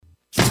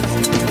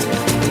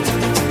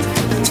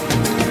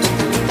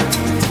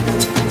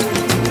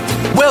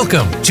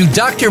Welcome to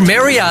Dr.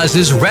 Mary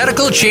Oz's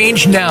Radical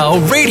Change Now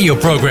radio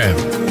program.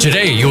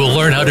 Today you will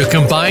learn how to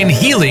combine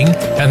healing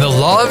and the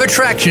law of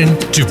attraction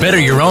to better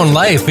your own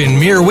life in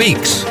mere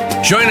weeks.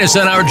 Join us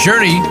on our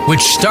journey,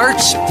 which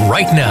starts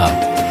right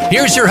now.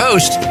 Here's your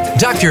host,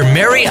 Dr.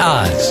 Mary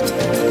Oz.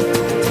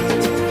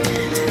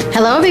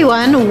 Hello,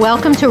 everyone.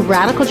 Welcome to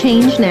Radical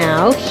Change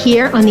Now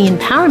here on the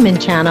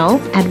Empowerment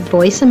Channel at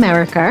Voice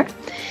America,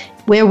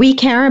 where we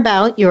care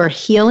about your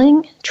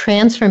healing,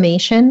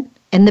 transformation,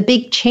 and the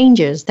big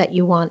changes that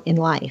you want in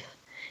life.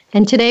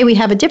 And today we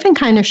have a different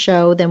kind of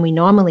show than we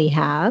normally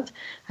have.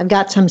 I've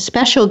got some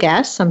special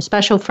guests, some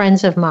special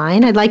friends of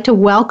mine. I'd like to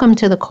welcome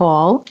to the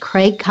call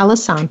Craig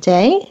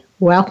Colasanti.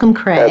 Welcome,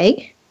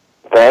 Craig.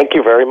 Thank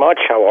you very much.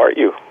 How are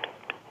you?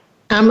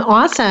 I'm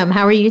awesome.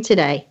 How are you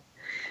today?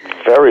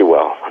 Very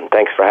well. And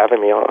thanks for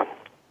having me on.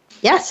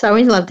 Yes, I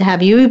always love to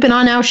have you. You've been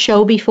on our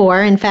show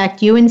before. In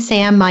fact, you and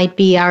Sam might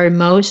be our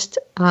most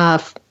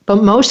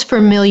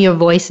familiar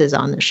voices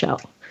on the show.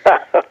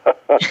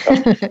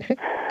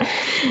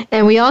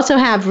 And we also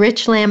have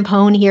Rich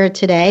Lampone here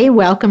today.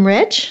 Welcome,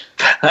 Rich.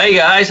 Hey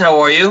guys, how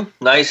are you?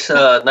 Nice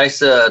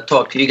to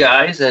talk to you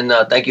guys, and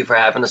thank you for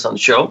having us on the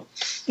show.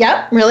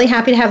 Yep, really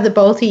happy to have the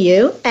both of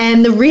you.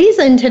 And the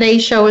reason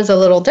today's show is a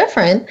little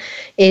different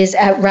is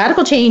at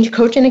Radical Change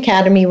Coaching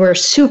Academy, we're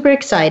super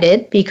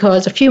excited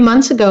because a few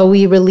months ago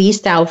we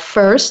released our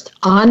first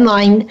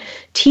online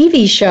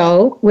TV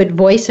show with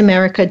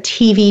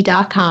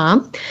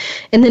VoiceAmericaTV.com.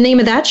 And the name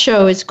of that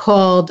show is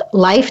called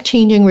Life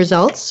Changing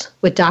Results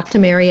with Dr.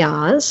 Mary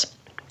Oz.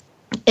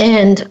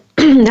 And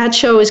that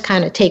show is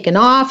kind of taken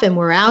off and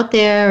we're out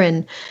there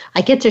and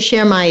I get to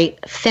share my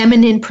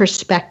feminine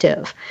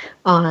perspective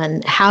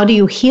on how do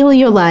you heal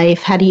your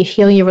life, how do you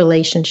heal your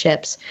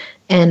relationships,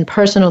 and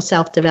personal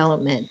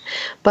self-development.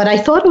 But I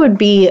thought it would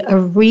be a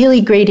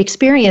really great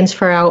experience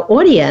for our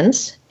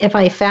audience if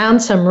I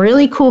found some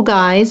really cool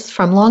guys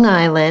from Long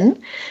Island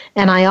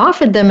and I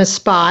offered them a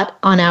spot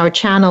on our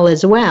channel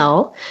as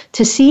well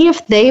to see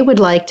if they would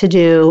like to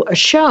do a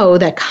show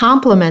that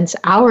complements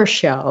our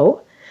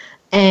show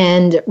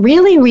and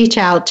really reach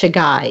out to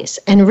guys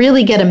and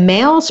really get a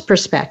male's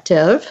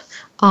perspective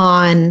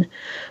on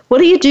what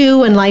do you do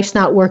when life's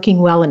not working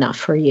well enough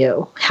for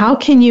you? How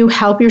can you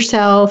help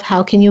yourself?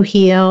 How can you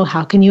heal?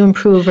 How can you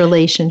improve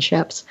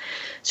relationships?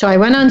 So I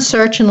went on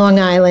search in Long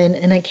Island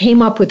and I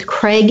came up with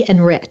Craig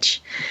and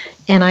Rich.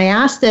 And I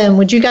asked them,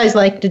 would you guys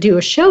like to do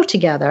a show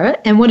together?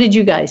 And what did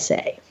you guys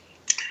say?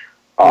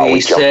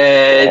 We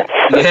said,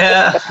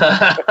 yeah,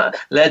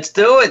 let's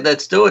do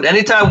it.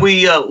 Anytime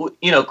we,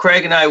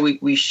 Craig and I,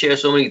 we share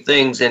so many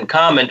things in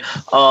common.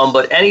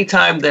 But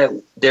anytime that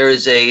there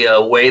is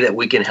a way that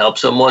we can help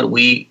someone,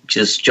 we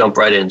just jump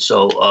right in.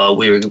 So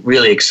we were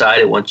really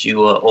excited once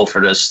you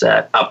offered us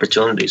that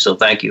opportunity. So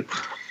thank you.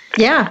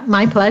 Yeah,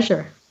 my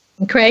pleasure.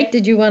 Craig,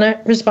 did you want to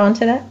respond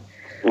to that?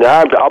 No,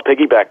 I'll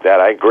piggyback that.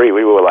 I agree.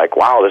 We were like,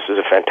 wow, this is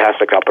a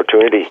fantastic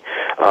opportunity,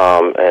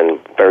 and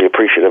very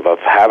appreciative of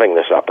having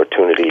this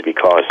opportunity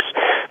because,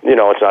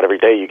 it's not every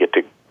day you get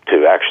to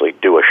actually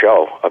do a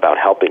show about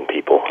helping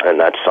people, and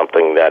that's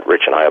something that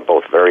Rich and I are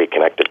both very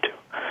connected to.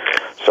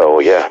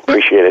 So, yeah,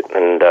 appreciate it,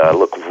 and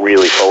look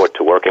really forward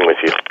to working with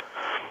you.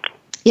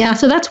 Yeah,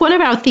 so that's one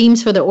of our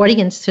themes for the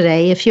audience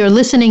today. If you're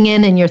listening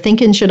in and you're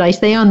thinking, should I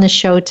stay on the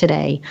show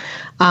today?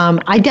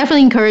 I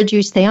definitely encourage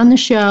you to stay on the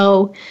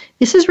show.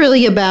 This is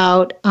really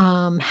about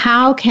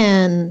how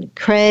can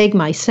Craig,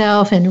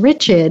 myself, and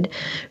Richard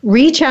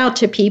reach out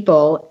to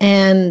people,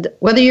 and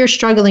whether you're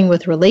struggling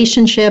with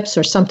relationships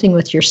or something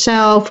with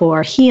yourself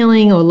or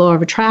healing or law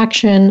of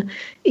attraction,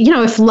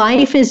 if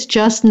life is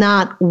just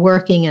not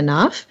working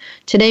enough,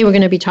 today we're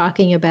going to be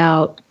talking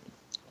about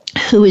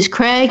who is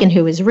Craig and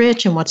who is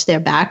Rich and what's their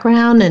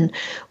background and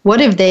what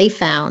have they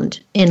found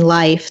in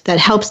life that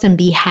helps them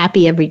be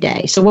happy every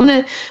day. So one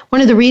of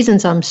the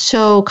reasons I'm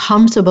so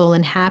comfortable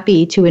and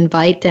happy to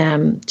invite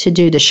them to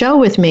do the show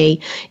with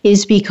me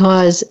is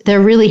because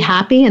they're really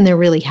happy and they're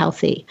really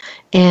healthy.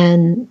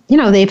 And,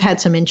 they've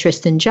had some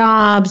interest in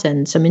jobs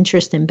and some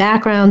interest in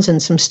backgrounds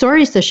and some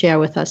stories to share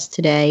with us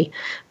today.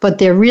 But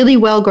they're really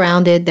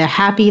well-grounded, they're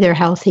happy, they're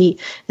healthy,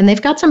 and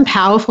they've got some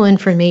powerful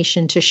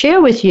information to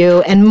share with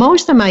you. And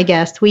most of my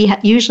guests, we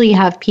usually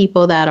have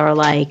people that are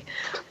like,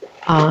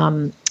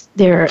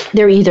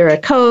 they're either a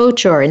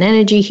coach or an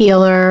energy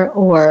healer,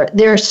 or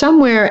they're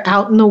somewhere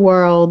out in the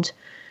world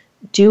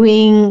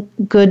doing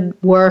good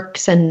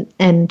works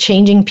and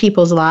changing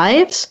people's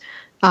lives.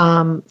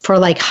 For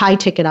like high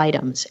ticket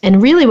items.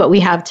 And really what we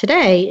have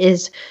today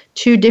is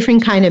two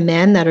different kind of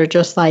men that are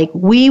just like,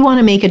 we want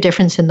to make a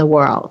difference in the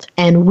world.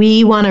 And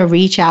we want to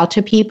reach out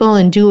to people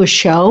and do a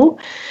show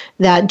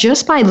that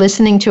just by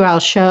listening to our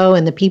show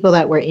and the people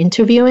that we're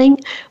interviewing,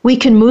 we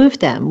can move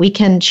them. We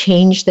can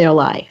change their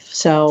life.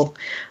 So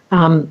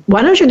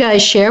why don't you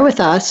guys share with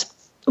us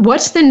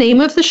what's the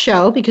name of the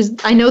show? Because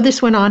I know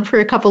this went on for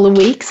a couple of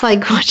weeks.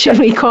 Like, what should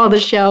we call the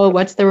show?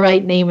 What's the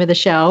right name of the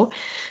show?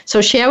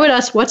 So share with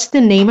us, what's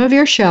the name of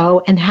your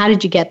show and how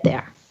did you get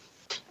there?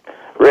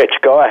 Rich,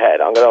 go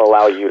ahead. I'm going to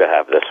allow you to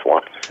have this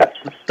one.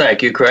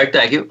 Thank you, Craig.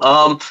 Thank you.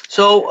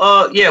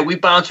 We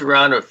bounced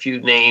around a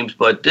few names,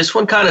 but this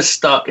one kind of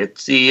stuck.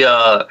 It's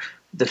the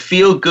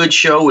Feel Good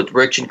Show with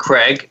Rich and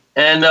Craig.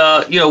 And,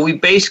 we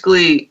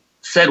basically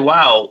said,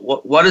 wow,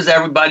 what does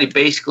everybody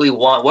basically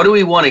want? What do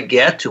we want to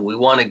get to? We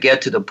want to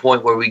get to the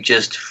point where we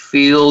just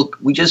feel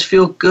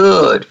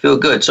good.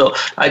 So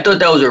I thought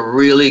that was a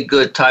really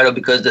good title,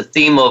 because the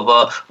theme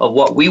of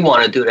what we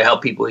want to do to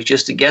help people is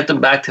just to get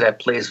them back to that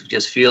place of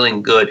just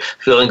feeling good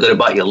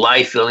about your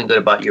life, feeling good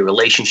about your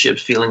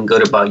relationships, feeling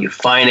good about your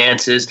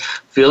finances,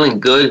 feeling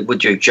good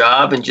with your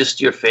job and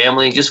just your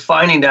family, just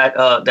finding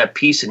that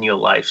peace in your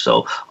life.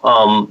 So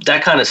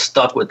that kind of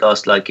stuck with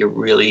us. Like, it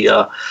really,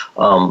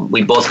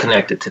 we both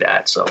connected to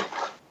that. So,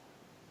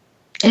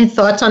 any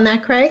thoughts on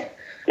that, Craig?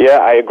 Yeah,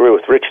 I agree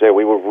with Rich there.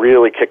 We were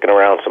really kicking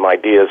around some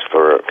ideas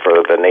for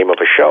the name of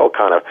a show,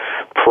 kind of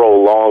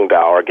prolonged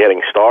our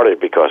getting started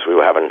because we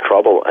were having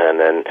trouble. And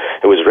then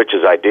it was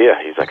Rich's idea.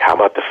 He's like, how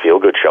about the Feel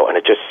Good Show? And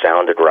it just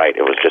sounded right.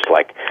 It was just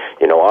like,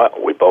 you know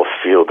what? We both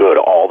feel good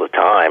all the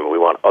time. We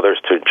want others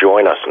to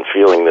join us in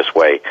feeling this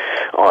way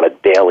on a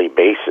daily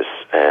basis.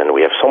 And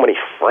we have so many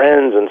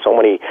friends and so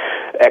many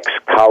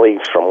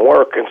ex-colleagues from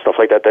work and stuff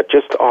like that that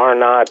just are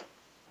not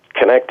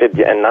connected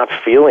and not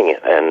feeling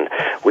it, and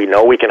we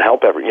know we can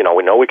help we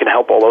know we can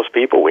help all those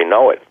people. We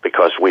know it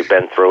because we've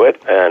been through it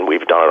and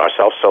we've done it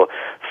ourselves. So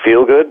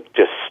Feel Good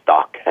just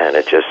stuck, and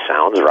it just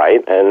sounds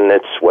right, and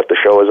it's what the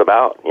show is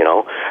about.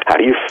 How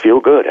do you feel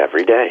good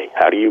every day?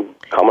 How do you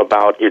come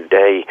about your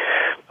day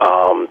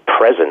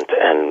present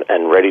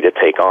and ready to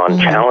take on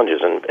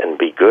challenges and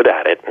be good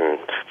at it and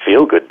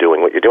feel good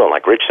doing what you're doing?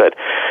 Like Rich said,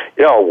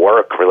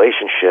 work,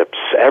 relationships,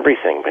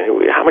 everything.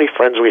 How many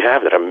friends we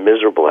have that are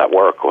miserable at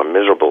work or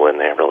miserable in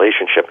their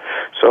relationship?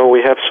 So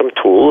we have some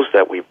tools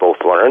that we both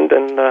learned,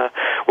 and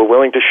we're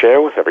willing to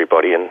share with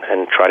everybody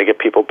and try to get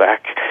people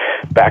back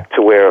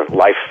to where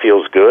life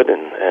feels good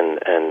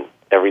and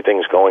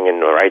everything's going in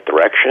the right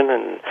direction.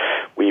 And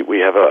we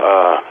have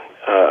a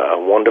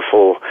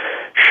wonderful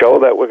show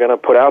that we're going to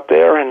put out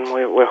there, and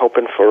we're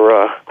hoping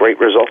for great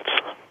results.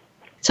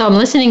 So I'm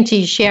listening to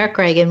you share,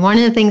 Craig, and one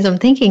of the things I'm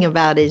thinking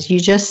about is you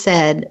just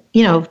said,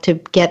 to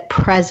get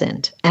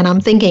present. And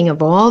I'm thinking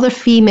of all the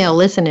female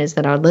listeners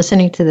that are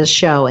listening to this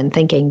show and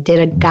thinking, did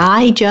a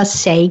guy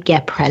just say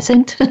get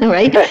present,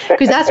 right?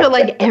 Because that's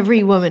what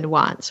every woman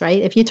wants,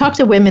 right? If you talk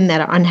to women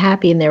that are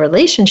unhappy in their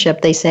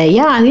relationship, they say,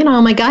 yeah,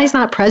 my guy's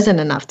not present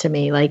enough to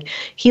me. Like,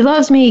 he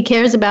loves me, he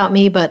cares about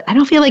me, but I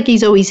don't feel like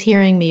he's always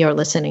hearing me or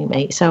listening to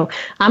me. So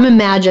I'm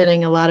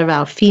imagining a lot of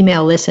our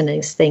female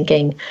listeners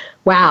thinking,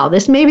 wow,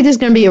 this is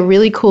going to be a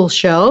really cool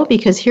show,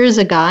 because here's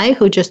a guy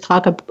who just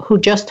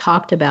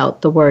talked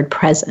about the word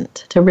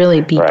present, to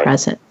really be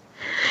present.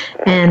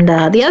 And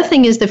the other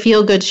thing is the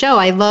Feel Good Show.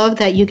 I love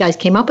that you guys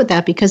came up with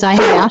that, because I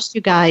had asked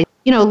you guys,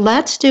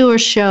 let's do a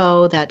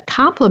show that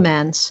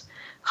complements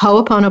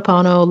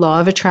Ho'oponopono,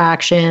 Law of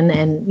Attraction,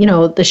 and,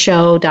 the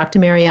show Dr.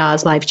 Mary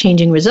Oz,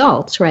 Life-Changing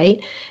Results,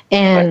 right?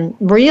 And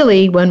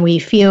really, when we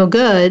feel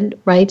good,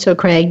 right, so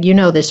Craig, you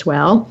know this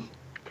well,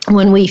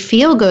 when we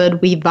feel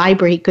good, we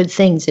vibrate good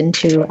things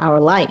into our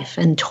life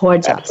and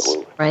towards us,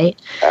 right?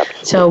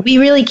 Absolutely. So we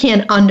really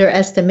can't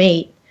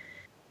underestimate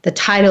the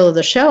title of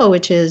the show,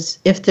 which is,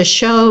 if the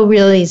show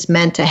really is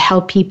meant to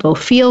help people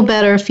feel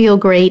better, feel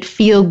great,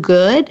 feel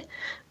good,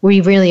 we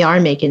really are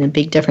making a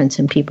big difference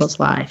in people's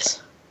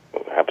lives.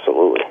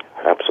 Absolutely.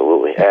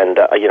 And,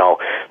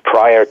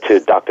 prior to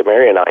Dr.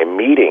 Mary and I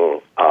meeting,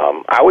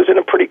 I was in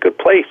a pretty good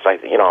place.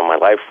 My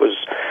life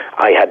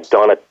I had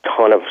done a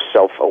ton of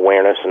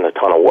self-awareness and a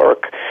ton of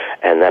work,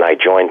 and then I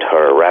joined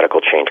her Radical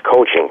Change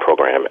coaching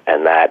program,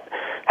 and that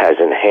has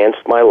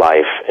enhanced my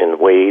life in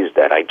ways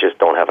that I just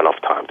don't have enough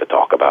time to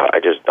talk about. I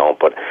just don't,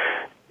 but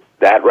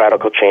that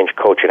Radical Change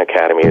Coaching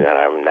Academy that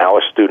I'm now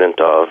a student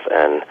of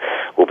and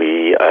will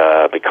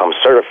become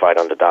certified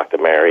under Dr.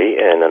 Mary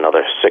in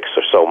another 6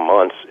 or so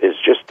months is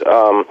just,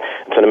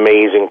 it's an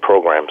amazing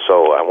program.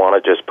 So I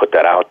want to just put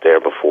that out there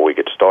before we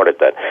get started,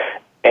 that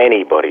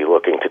anybody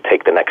looking to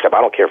take the next step, I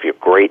don't care if you're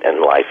great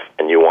in life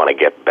and you want to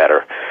get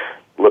better,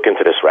 look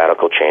into this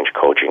Radical Change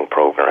Coaching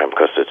program,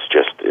 because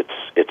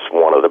it's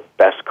one of the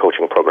best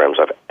coaching programs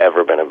I've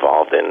ever been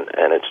involved in,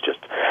 and it's just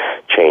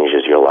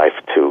changes your life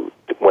to,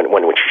 when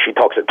she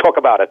talk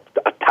about a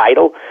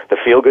title, the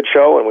Feel Good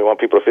Show, and we want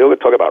people to feel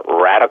good, talk about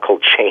radical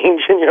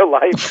change in your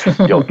life,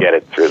 you'll get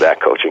it through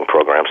that coaching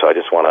program. So I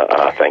just want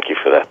to thank you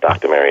for that,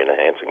 Dr. Mary, and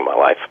enhancing my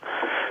life.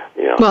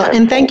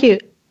 And thank you.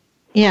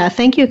 Yeah,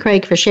 thank you,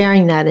 Craig, for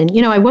sharing that. And,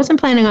 I wasn't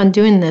planning on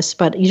doing this,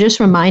 but you just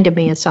reminded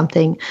me of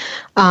something.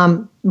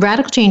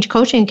 Radical Change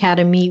Coaching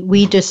Academy,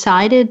 we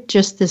decided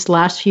just this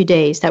last few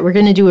days that we're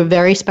going to do a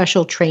very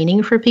special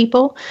training for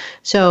people.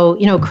 So,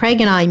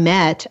 Craig and I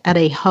met at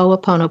a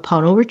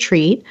Ho'oponopono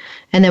retreat,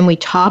 and then we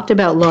talked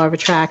about Law of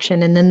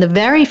Attraction. And then the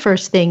very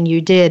first thing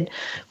you did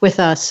with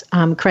us,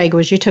 Craig,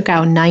 was you took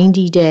our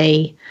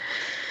 90-day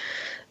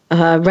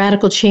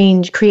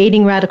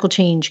Creating Radical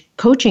Change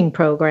coaching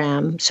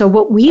program. So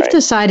what we've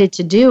decided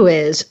to do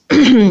is,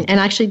 and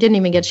I actually didn't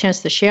even get a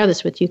chance to share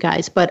this with you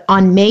guys, but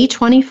on May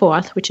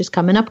 24th, which is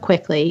coming up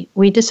quickly,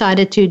 we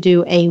decided to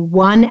do a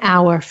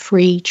 1-hour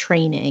free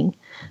training,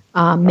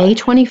 May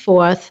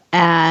 24th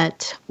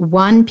at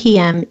 1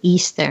 p.m.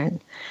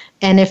 Eastern.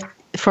 And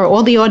for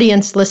all the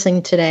audience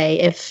listening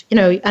today,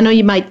 I know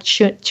you might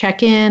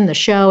check in the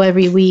show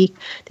every week.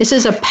 This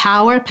is a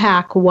power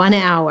pack 1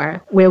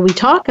 hour where we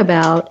talk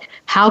about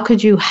how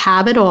could you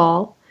have it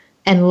all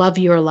and love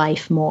your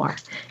life more.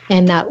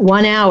 And that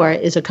 1 hour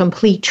is a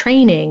complete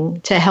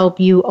training to help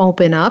you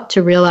open up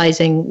to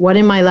realizing what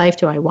in my life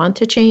do I want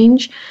to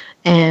change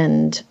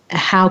and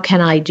how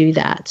can I do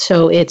that.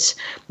 So it's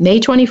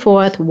May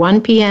 24th, 1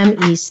 p.m.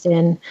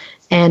 Eastern,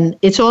 and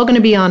it's all going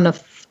to be on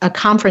a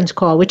conference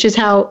call, which is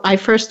how I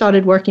first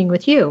started working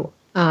with you,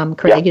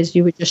 Craig, is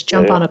you would just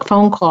jump on a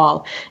phone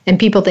call. And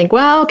people think,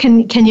 well,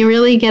 can you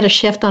really get a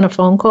shift on a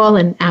phone call?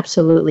 And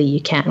absolutely you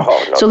can.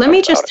 So let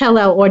me just tell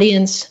our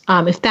audience,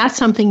 if that's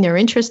something they're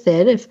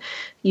interested, if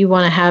you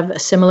want to have a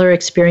similar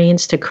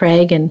experience to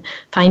Craig and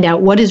find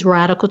out what is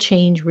Radical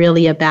Change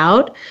really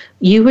about,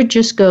 you would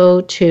just go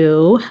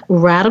to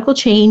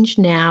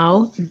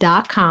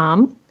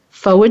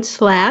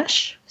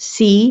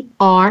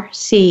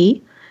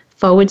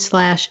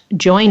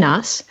radicalchange.com/CRC/join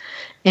us.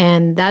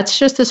 And that's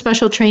just a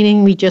special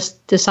training we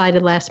just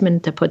decided last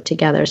minute to put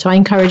together. So I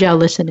encourage our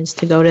listeners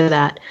to go to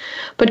that.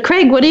 But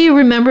Craig, what do you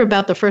remember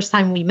about the first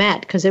time we met?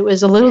 Because it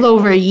was a little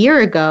over a year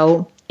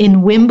ago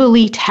in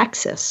Wimberley,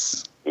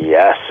 Texas.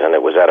 Yes, and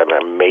it was at an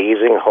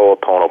amazing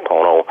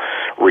Ho'oponopono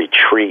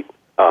retreat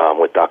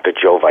with Dr.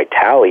 Joe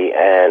Vitale,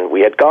 and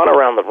we had gone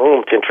around the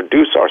room to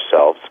introduce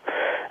ourselves,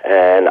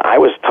 and I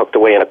was tucked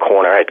away in a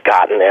corner. I'd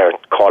gotten there,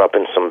 caught up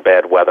in some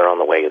bad weather on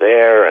the way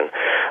there, and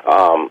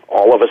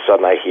all of a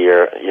sudden I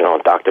hear,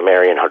 Dr.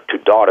 Mary and her 2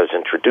 daughters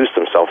introduce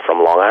themselves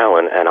from Long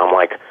Island, and I'm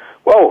like,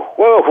 whoa,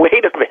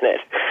 wait a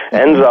minute.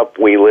 Ends up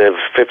we live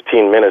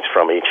 15 minutes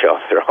from each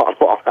other on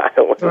Long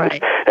Island.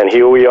 Right. And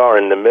here we are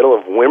in the middle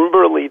of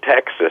Wimberley,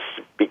 Texas,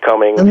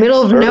 becoming the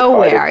middle of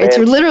nowhere. It's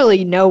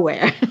literally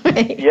nowhere.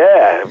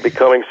 Yeah,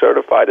 becoming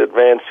certified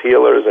advanced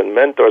healers and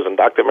mentors. And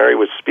Dr. Mary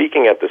was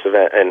speaking at this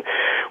event, and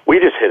we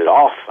just hit it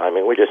off. I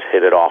mean, we just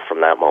hit it off from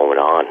that moment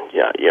on.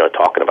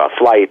 Talking about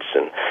flights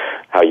and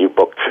how you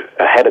booked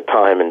ahead of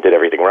time and did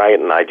everything right,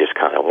 and I just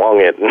kind of wung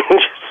it and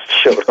just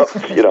showed up,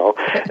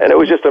 and it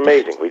was just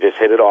amazing. We just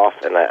hit it off,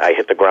 and I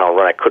hit the ground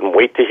running. I couldn't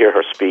wait to hear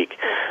her speak,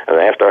 and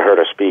after I heard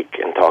her speak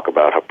and talk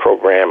about her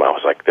program, I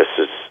was like, this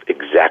is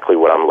exactly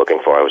what I'm looking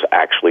for. I was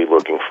actually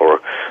looking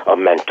for a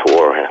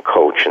mentor and a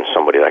coach and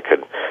somebody that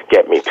could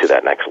get me to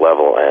that next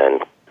level,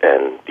 and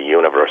the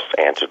universe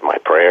answered my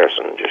prayers,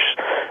 and just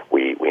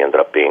we ended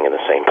up being in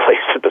the same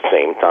place at the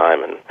same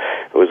time, and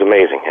it was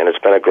amazing, and it's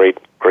been a great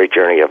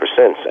journey ever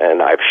since.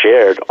 And I've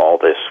shared all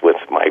this with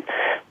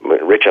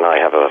Rich and I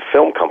have a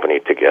film company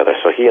together,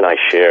 so he and I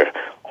share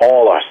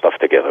all our stuff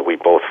together. We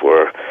both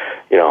were,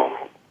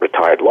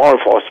 retired law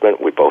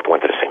enforcement. We both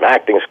went to the same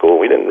acting school.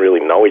 We didn't really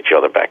know each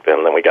other back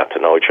then. Then we got to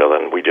know each other,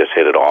 and we just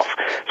hit it off.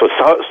 So it's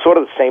sort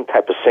of the same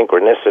type of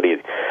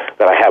synchronicity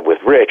that I had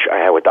with Rich, I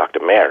had with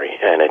Dr. Mary,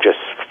 and it just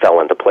fell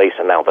into place,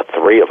 and now the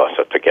 3 of us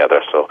are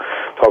together. So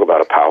talk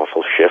about a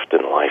powerful shift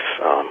in life.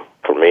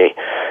 For me,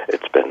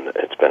 it's been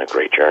a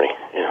great journey,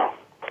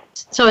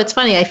 So it's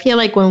funny. I feel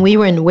like when we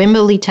were in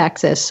Wimberley,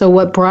 Texas, so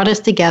what brought us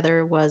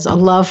together was a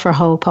love for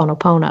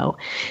Ho'oponopono.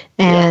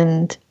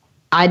 And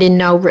I didn't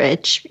know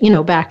Rich,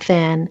 back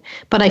then,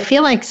 but I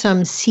feel like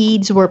some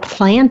seeds were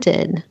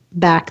planted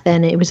back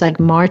then. It was like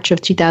March of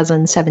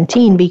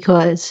 2017,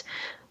 because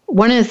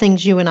one of the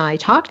things you and I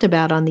talked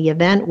about on the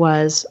event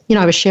was,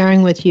 I was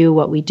sharing with you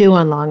what we do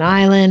on Long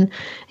Island,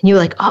 and you were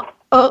like, oh,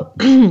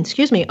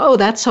 excuse me. Oh,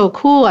 that's so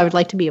cool. I would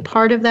like to be a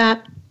part of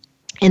that.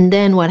 And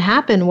then what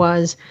happened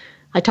was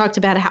I talked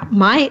about how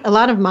a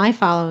lot of my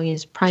following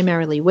is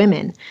primarily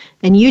women,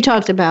 and you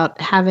talked about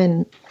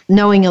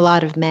knowing a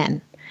lot of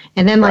men.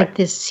 And then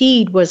this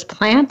seed was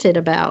planted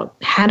about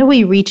how do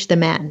we reach the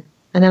men?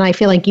 And then I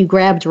feel like you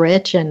grabbed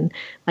Rich, and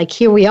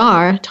here we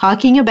are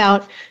talking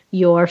about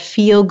your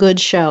feel good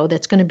show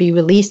that's going to be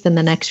released in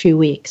the next few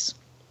weeks.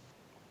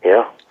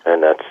 Yeah.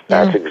 And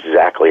that's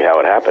exactly how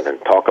it happened. And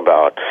talk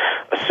about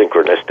a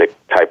synchronistic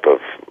type of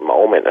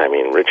moment. I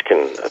mean, Rich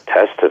can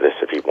attest to this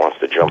if he wants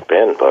to jump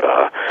in, but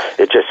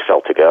it just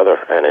fell together.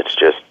 And it's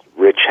just,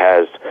 Rich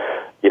has,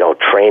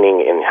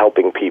 training in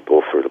helping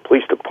people through the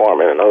police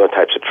department and other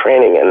types of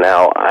training. And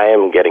now I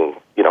am getting,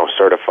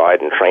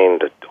 certified and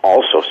trained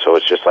also. So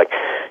it's just like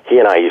he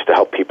and I used to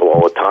help people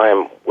all the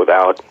time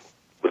without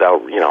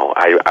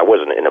I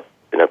wasn't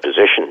in a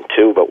position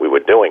to, but we were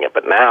doing it.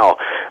 But now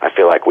I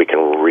feel like we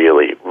can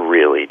really,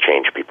 really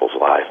change people's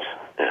lives.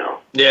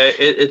 Yeah,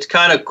 it's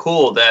kind of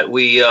cool that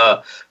we,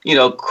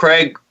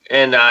 Craig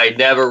and I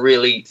never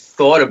really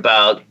thought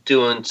about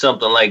doing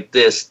something like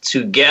this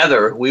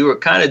together. We were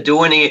kind of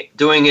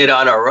doing it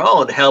on our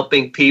own,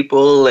 helping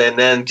people and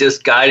then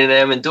just guiding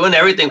them and doing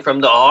everything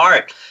from the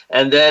heart.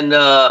 And then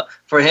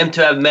for him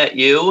to have met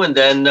you and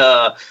then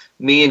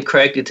me and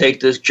Craig to take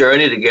this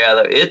journey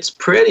together. It's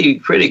pretty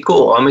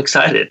cool. I'm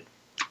excited.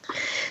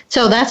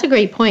 So that's a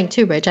great point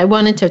too, Rich. I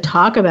wanted to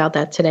talk about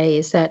that today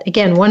is that,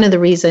 again, one of the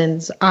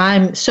reasons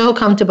I'm so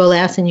comfortable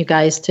asking you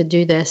guys to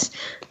do this,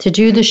 to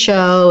do the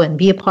show and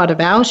be a part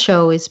of our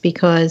show is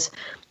because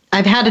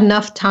I've had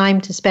enough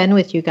time to spend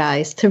with you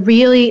guys to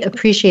really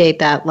appreciate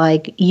that.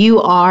 Like, you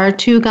are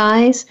two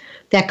guys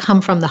that come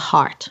from the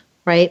heart,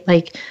 right?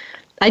 Like,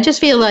 I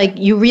just feel like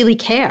you really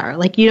care.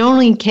 Like, you don't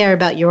only care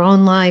about your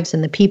own lives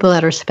and the people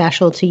that are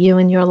special to you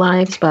in your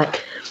lives,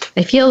 but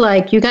I feel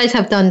like you guys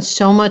have done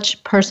so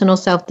much personal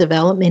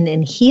self-development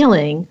and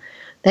healing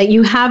that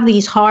you have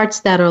these hearts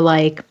that are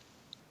like,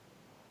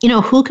 you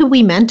know, who could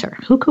we mentor?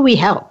 Who could we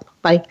help?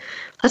 Like,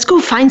 let's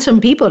go find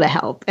some people to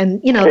help. And,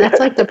 you know, that's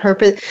like the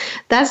purpose.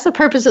 That's the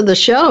purpose of the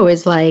show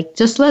is like,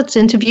 just let's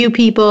interview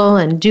people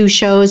and do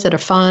shows that are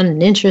fun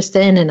and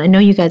interesting. And I know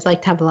you guys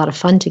like to have a lot of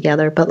fun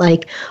together, but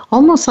like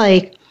almost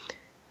like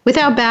with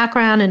our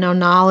background and our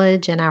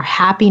knowledge and our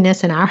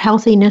happiness and our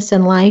healthiness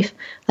in life,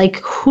 like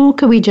who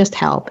could we just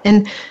help?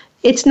 And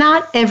it's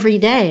not every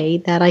day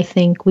that I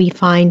think we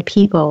find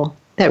people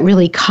that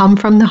really come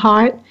from the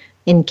heart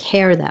and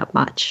care that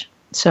much.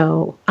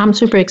 So I'm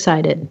super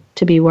excited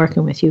to be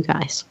working with you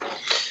guys.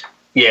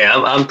 Yeah,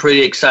 I'm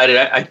pretty excited.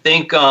 I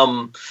think,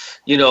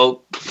 you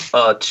know,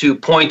 to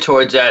point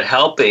towards that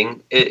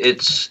helping, it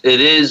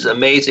is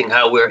amazing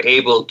how we're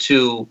able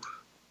to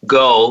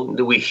go.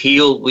 We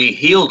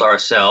healed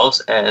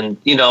ourselves. And,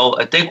 you know,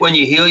 I think when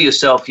you heal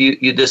yourself,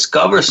 you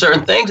discover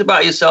certain things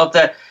about yourself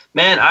that,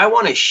 man, I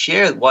want to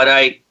share what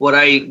I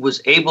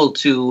was able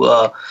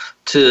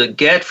to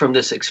get from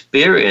this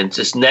experience,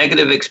 this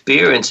negative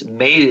experience.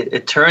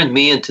 It turned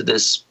me into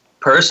this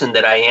person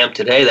that I am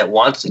today that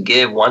wants to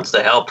give, wants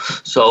to help.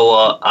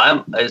 So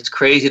it's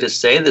crazy to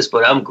say this,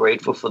 but I'm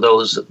grateful for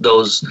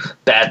those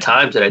bad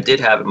times that I did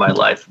have in my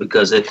life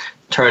because it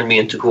turned me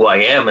into who I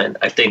am. And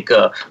I think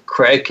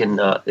Craig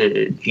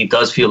he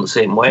does feel the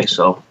same way.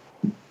 So.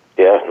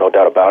 Yeah, no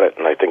doubt about it.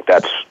 And I think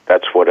that's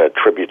what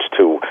attributes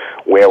to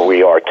where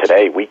we are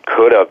today. We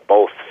could have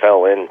both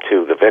fell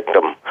into the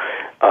victim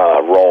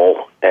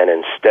role, and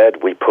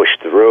instead we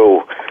pushed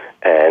through.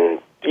 And,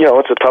 you know,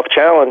 it's a tough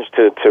challenge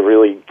to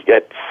really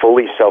get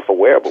fully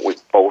self-aware, but we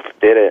both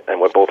did it, and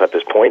we're both at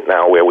this point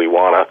now where we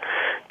want to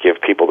give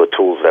people the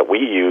tools that we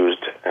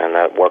used and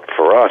that worked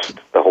for us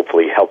to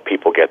hopefully help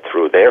people get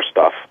through their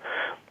stuff.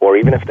 Or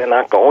even if they're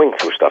not going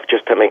through stuff,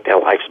 just to make their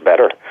lives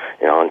better,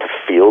 you know, and to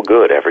feel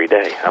good every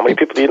day. How many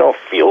people do you know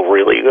feel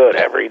really good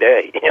every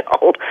day, you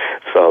know?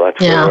 So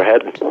that's where we're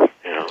heading,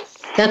 you know.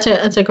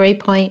 That's a great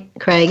point,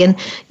 Craig. And,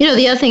 you know,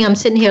 the other thing, I'm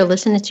sitting here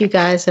listening to you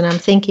guys, and I'm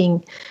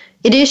thinking,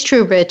 it is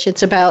true, Rich.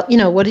 It's about, you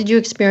know, what did you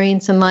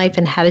experience in life,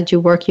 and how did you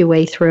work your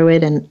way through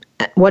it, and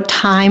what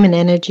time and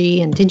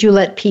energy, and did you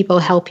let people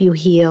help you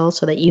heal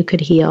so that you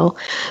could heal?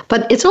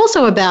 But it's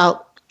also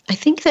about, I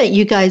think that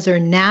you guys are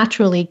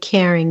naturally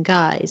caring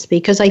guys,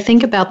 because I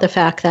think about the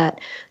fact that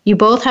you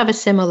both have a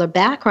similar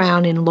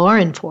background in law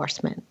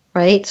enforcement,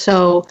 right?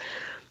 So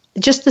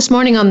just this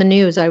morning on the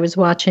news, I was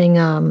watching,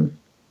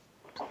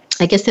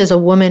 I guess there's a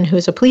woman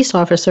who's a police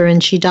officer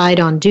and she died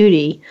on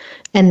duty.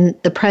 And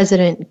the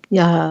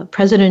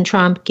President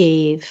Trump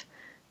gave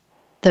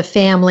the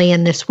family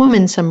and this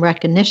woman some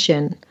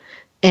recognition.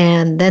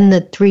 And then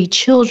the 3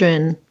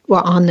 children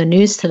were on the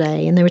news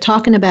today, and they were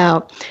talking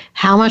about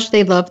how much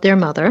they loved their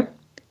mother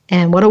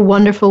and what a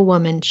wonderful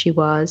woman she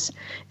was,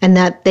 and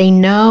that they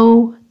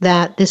know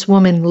that this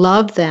woman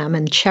loved them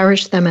and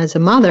cherished them as a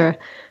mother,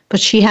 but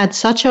she had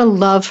such a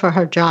love for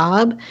her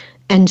job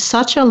and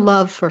such a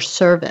love for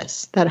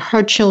service that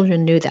her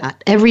children knew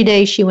that. Every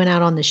day she went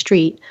out on the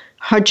street,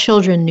 her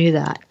children knew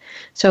that.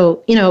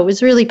 So, you know, it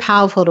was really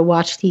powerful to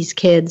watch these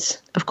kids.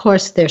 Of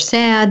course, they're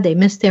sad, they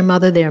miss their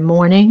mother, they're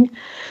mourning,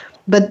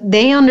 but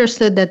they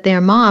understood that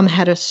their mom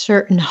had a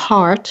certain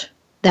heart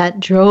that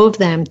drove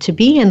them to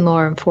be in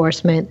law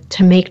enforcement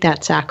to make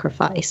that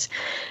sacrifice.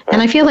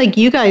 And I feel like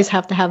you guys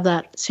have to have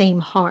that same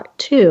heart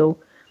too,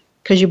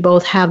 because you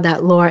both have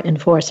that law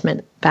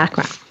enforcement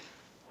background.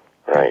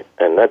 Right,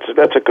 and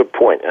that's a good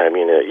point. I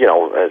mean, you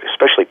know,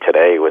 especially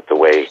today with the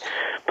way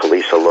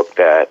police are looked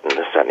at and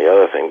this, that, and the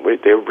other thing,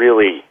 they're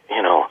really,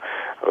 you know,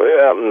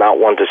 I'm not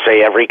one to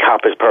say every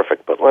cop is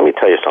perfect, but let me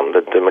tell you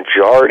something. The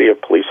majority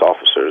of police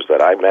officers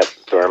that I met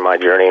during my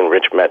journey and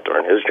Rich met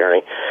during his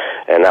journey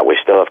and that we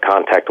still have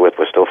contact with,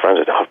 we're still friends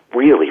with, are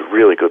really,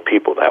 really good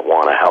people that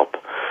want to help,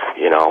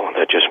 you know,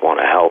 that just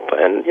want to help.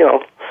 And, you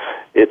know,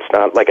 it's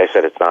not, like I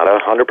said, it's not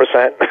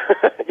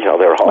 100%. You know,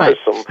 there are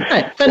some.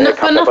 Right. But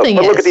nothing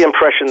but look at the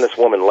impression this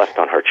woman left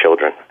on her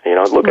children. You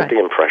know, look at the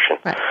impression.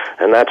 Right.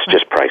 And that's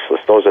just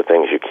priceless. Those are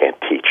things you can't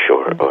teach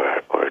or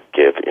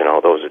give. You know,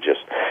 those are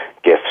just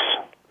gifts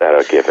that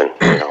are given.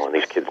 You know, and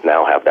these kids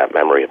now have that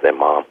memory of their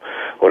mom.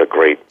 What a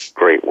great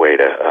way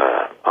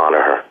to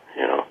honor her,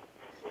 you know.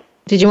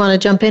 Did you want to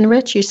jump in,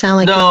 Rich? You sound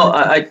like...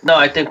 No,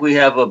 I think we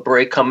have a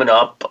break coming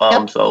up,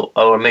 so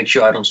I want to make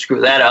sure I don't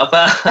screw that up.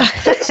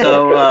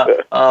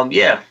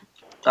 Yeah,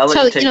 I'll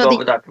let you take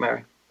over, Dr.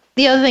 Mary.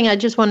 The other thing I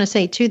just want to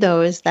say too,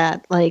 though, is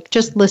that like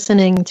just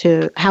listening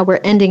to how we're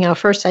ending our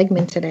first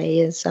segment today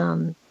is,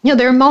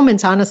 there are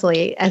moments,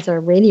 honestly, as a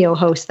radio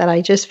host that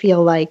I just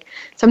feel like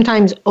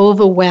sometimes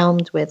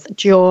overwhelmed with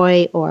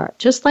joy or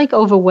just like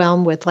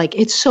overwhelmed with like,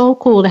 it's so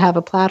cool to have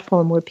a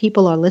platform where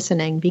people are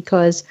listening,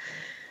 because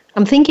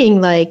I'm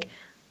thinking like,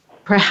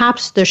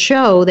 perhaps the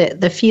show,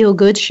 the Feel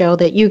Good show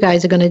that you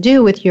guys are going to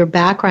do with your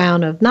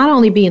background of not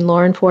only being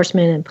law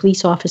enforcement and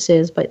police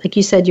officers, but like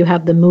you said, you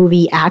have the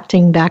movie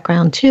acting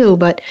background too.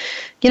 But,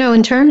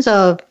 in terms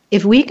of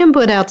if we can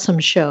put out some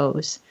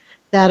shows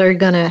that are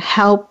going to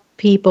help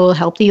people,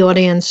 help the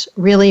audience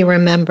really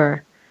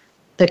remember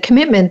the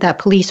commitment that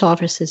police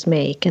officers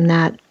make, and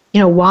that,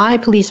 why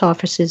police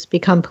officers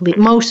become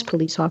most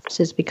police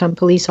officers become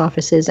police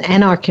officers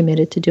and are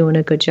committed to doing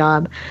a good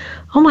job.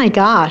 Oh my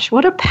gosh,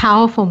 what a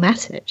powerful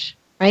message,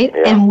 right?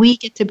 Yeah. And we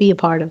get to be a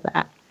part of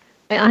that.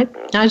 I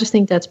just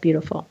think that's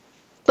beautiful.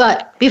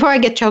 But before I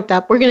get choked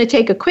up, we're going to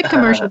take a quick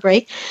commercial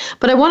break.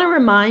 But I want to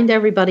remind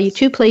everybody,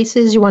 2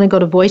 places. You want to go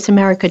to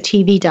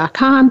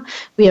voiceamericatv.com.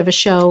 We have a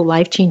show,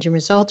 Life Changing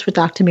Results with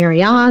Dr.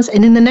 Mary Oz.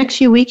 And in the next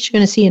few weeks, you're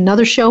going to see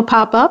another show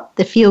pop up,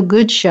 The Feel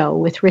Good Show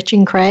with Rich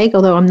and Craig,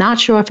 although I'm not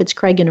sure if it's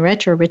Craig and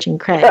Rich or Rich and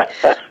Craig.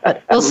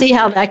 But we'll see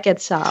how that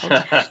gets solved.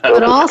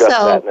 But also,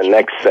 that in the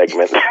next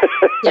segment.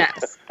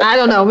 Yes. I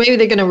don't know. Maybe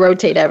they're going to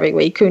rotate every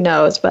week. Who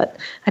knows? But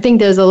I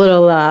think there's a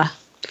little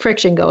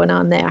friction going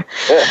on there.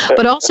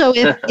 But also,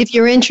 if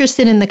you're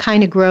interested in the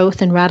kind of growth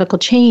and radical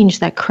change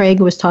that Craig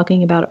was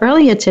talking about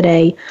earlier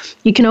today,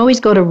 you can always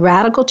go to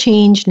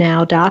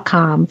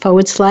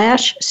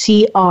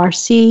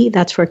radicalchangenow.com/CRC.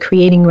 That's for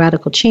Creating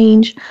Radical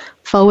Change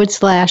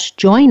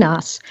 /join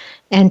us,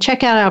 and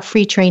check out our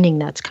free training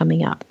that's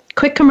coming up.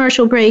 Quick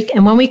commercial break,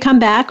 and when we come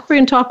back, we're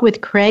going to talk with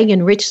Craig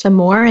and Rich some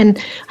more.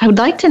 And I would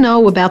like to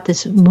know about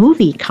this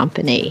movie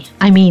company.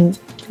 I mean,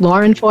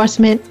 law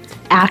enforcement,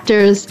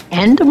 actors,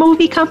 and a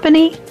movie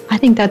company. I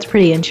think that's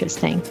pretty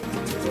interesting.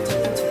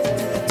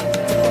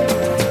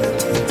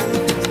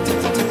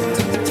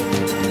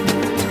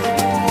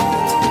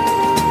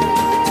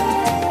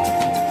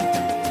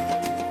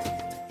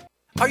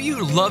 Are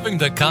you loving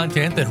the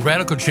content that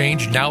Radical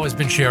Change Now has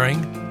been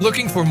sharing?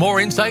 Looking for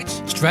more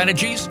insights,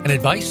 strategies, and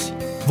advice?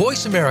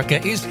 Voice America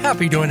is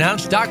happy to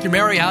announce Dr.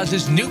 Mary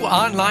Oz's new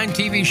online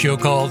TV show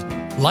called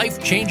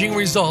Life Changing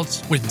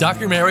Results with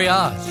Dr. Mary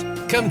Oz.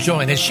 Come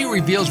join as she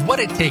reveals what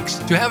it takes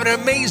to have an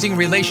amazing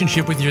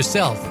relationship with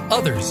yourself,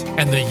 others,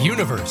 and the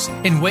universe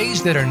in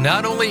ways that are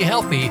not only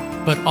healthy,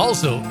 but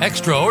also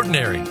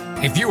extraordinary.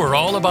 If you are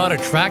all about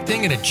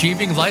attracting and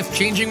achieving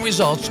life-changing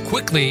results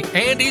quickly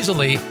and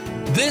easily,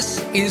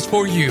 this is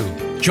for you.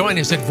 Join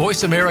us at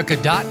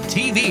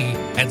voiceamerica.tv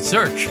and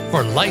search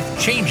for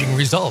life-changing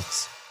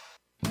results.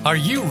 Are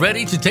you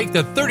ready to take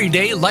the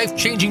 30-day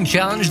life-changing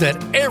challenge that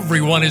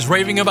everyone is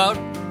raving about?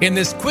 In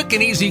this quick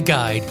and easy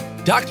guide,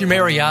 Dr.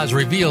 Mary Oz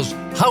reveals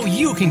how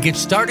you can get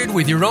started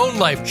with your own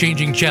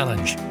life-changing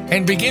challenge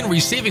and begin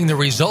receiving the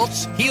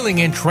results,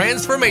 healing, and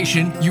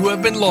transformation you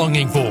have been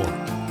longing for.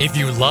 If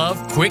you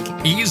love quick,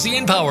 easy,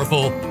 and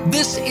powerful,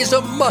 this is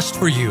a must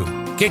for you.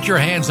 Get your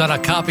hands on a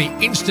copy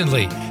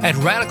instantly at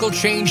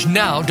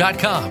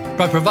radicalchangenow.com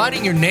by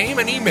providing your name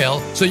and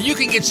email so you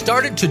can get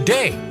started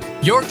today.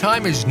 Your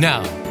time is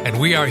now, and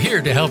we are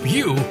here to help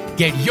you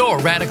get your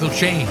radical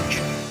change.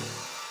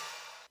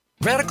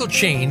 Radical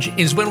change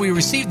is when we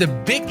receive the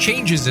big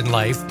changes in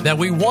life that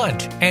we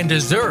want and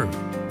deserve.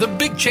 The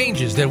big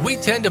changes that we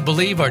tend to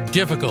believe are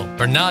difficult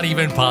or not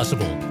even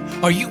possible.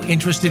 Are you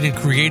interested in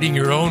creating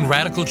your own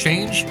radical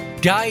change?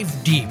 Dive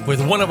deep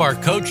with one of our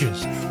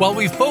coaches while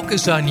we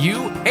focus on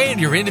you and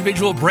your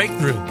individual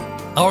breakthrough.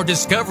 Our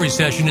discovery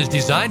session is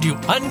designed to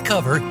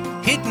uncover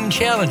hidden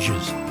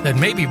challenges that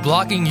may be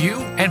blocking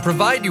you and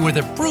provide you with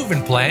a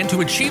proven plan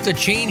to achieve the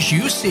change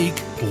you seek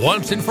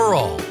once and for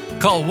all.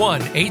 Call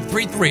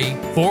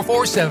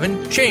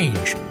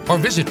 1-833-447-CHANGE or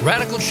visit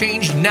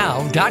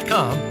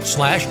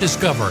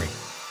radicalchangenow.com/discovery.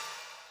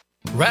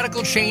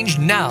 Radical Change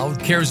Now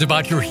cares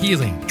about your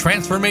healing,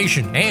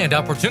 transformation, and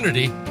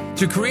opportunity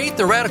to create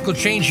the radical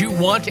change you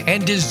want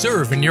and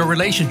deserve in your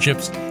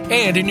relationships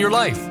and in your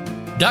life.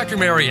 Dr.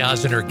 Mary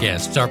Oz and her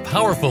guests are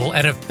powerful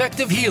and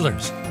effective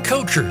healers,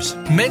 coachers,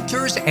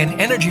 mentors,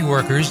 and energy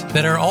workers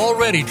that are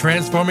already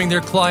transforming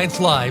their clients'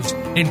 lives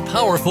in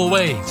powerful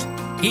ways.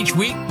 Each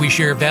week, we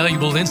share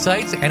valuable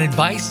insights and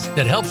advice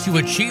that helps you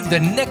achieve the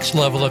next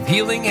level of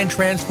healing and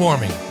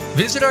transforming.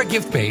 Visit our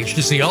gift page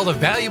to see all the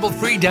valuable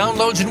free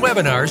downloads and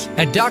webinars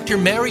at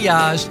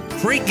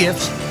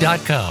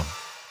drmaryozfreegifts.com.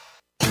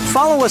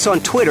 Follow us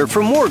on Twitter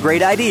for more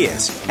great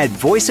ideas at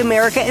Voice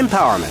America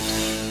Empowerment.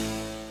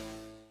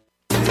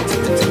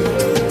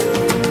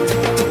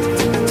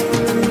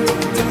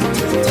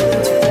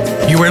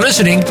 You are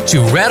listening to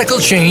Radical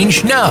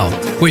Change Now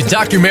with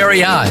Dr.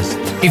 Mary Oz.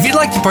 If you'd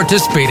like to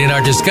participate in our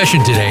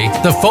discussion today,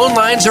 the phone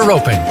lines are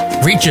open.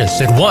 Reach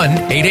us at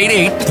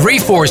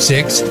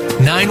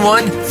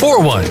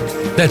 1-888-346-9141.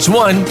 That's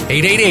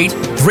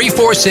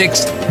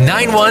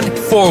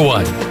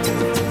 1-888-346-9141.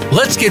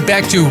 Let's get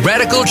back to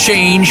Radical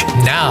Change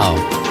Now.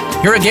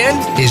 Here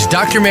again is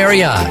Dr.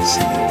 Mary Oz.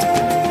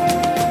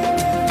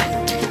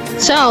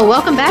 So,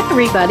 welcome back,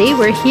 everybody.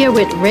 We're here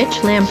with Rich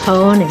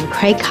Lampone and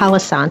Craig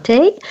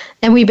Colasanti,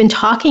 and we've been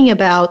talking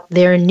about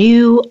their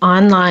new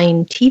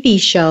online TV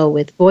show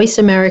with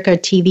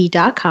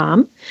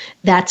VoiceAmericaTV.com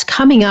that's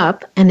coming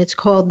up, and it's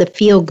called The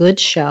Feel Good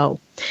Show.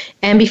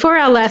 And before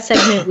our last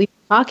segment, we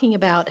were talking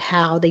about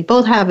how they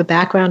both have a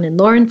background in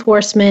law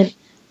enforcement,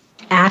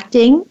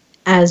 acting,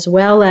 as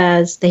well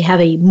as they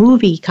have a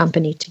movie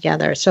company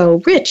together.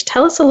 So, Rich,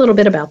 tell us a little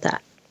bit about that.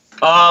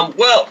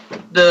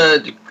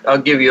 I'll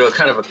give you a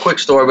kind of a quick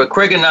story, but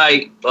Craig and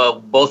I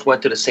both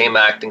went to the same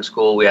acting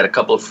school. We had a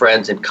couple of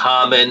friends in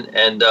common,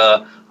 and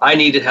I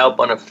needed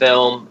help on a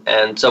film,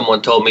 and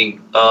someone told me,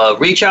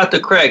 reach out to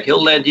Craig.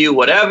 He'll lend you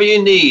whatever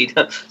you need.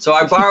 So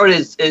I borrowed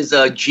his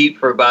Jeep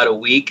for about a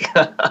week.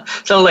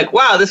 So I'm like,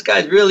 wow, this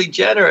guy's really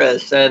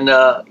generous. And,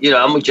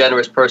 I'm a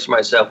generous person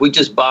myself. We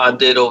just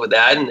bonded over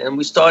that, and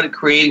we started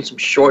creating some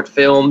short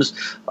films.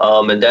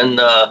 And then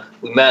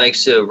we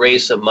managed to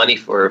raise some money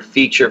for a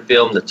feature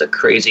film that's a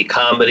crazy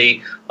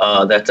comedy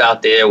that's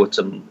out there with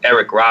some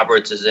Eric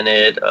Roberts is in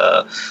it,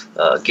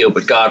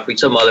 Gilbert Gottfried,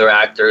 some other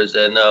actors.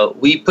 And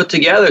we put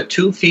together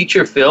 2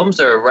 feature films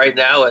that are right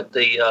now at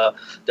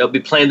they'll be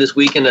playing this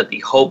weekend at the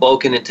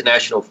Hoboken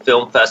International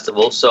Film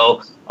Festival.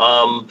 So,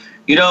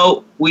 we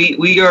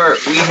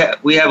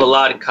have a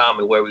lot in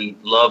common where we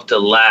love to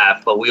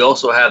laugh, but we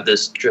also have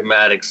this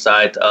dramatic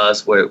side to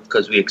us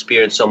because we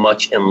experience so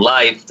much in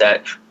life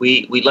that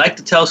we like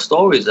to tell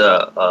stories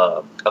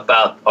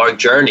about our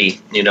journey,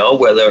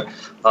 whether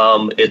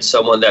it's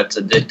someone that's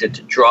addicted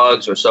to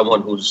drugs or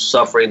someone who's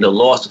suffering the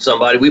loss of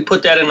somebody. We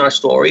put that in our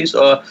stories.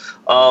 So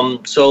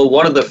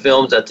one of the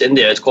films that's in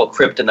there, it's called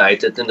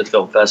Kryptonite. It's in the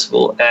film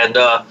festival, and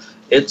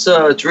it's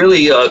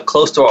really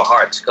close to our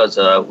hearts because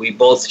we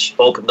both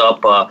opened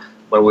up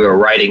when we were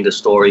writing the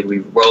story. We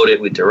wrote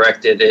it, we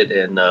directed it,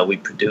 and we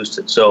produced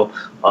it. So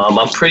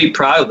I'm pretty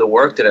proud of the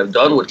work that I've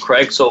done with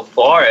Craig so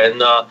far,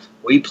 and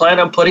we plan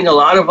on putting a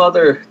lot of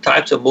other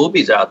types of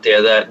movies out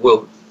there that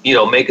will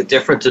make a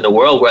difference in the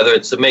world, whether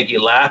it's to make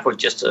you laugh or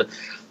just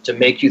to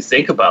make you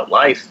think about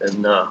life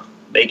and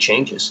make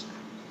changes.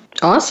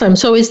 Awesome.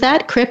 So is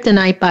that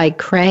Kryptonite by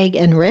Craig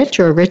and Rich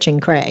or Rich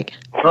and Craig?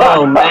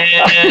 Oh,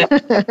 man.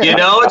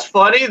 It's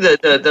funny.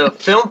 The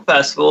film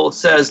festival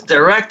says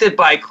directed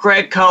by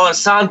Craig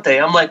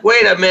Colasanti. I'm like,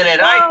 wait a minute.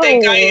 I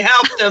think I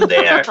helped him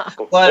there.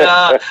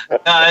 But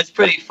it's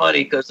pretty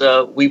funny because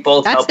we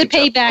both helped each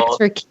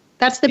other.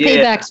 That's the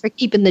paybacks for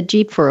keeping the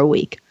Jeep for a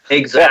week.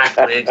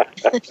 Exactly.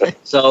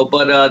 So,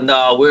 but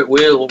no,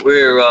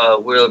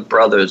 we're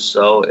brothers.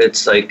 So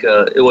it's like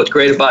what's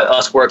great about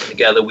us working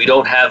together. We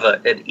don't have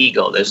an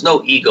ego. There's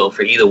no ego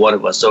for either one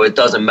of us. So it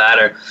doesn't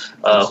matter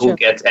who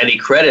gets any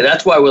credit.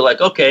 That's why we're like,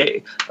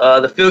 okay,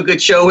 the Feel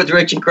Good Show with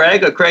Rich and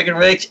Craig or Craig and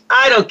Rich.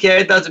 I don't care.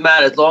 It doesn't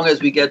matter as long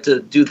as we get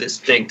to do this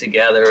thing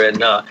together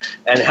and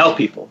help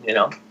people.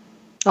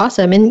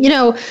 Awesome. And,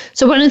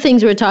 so one of the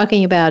things we're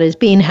talking about is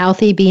being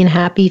healthy, being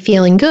happy,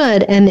 feeling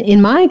good. And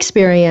in my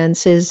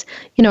experience is,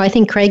 I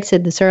think Craig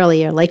said this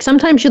earlier, like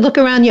sometimes you look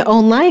around your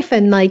own life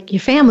and like your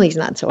family's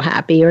not so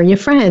happy or your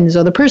friends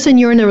or the person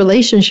you're in a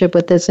relationship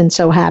with isn't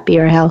so happy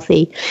or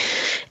healthy.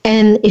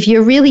 And if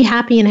you're really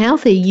happy and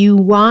healthy, you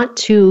want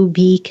to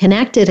be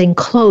connected and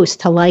close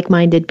to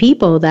like-minded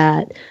people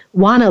that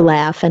want to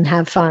laugh and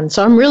have fun.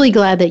 So I'm really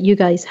glad that you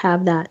guys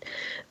have that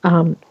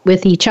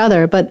with each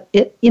other. But,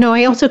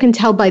 I also can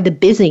tell by the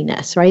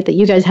busyness, right, that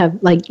you guys have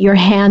like your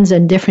hands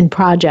in different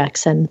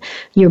projects and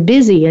you're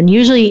busy. And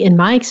usually in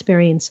my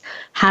experience,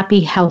 happy,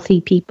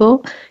 healthy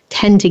people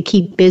tend to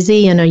keep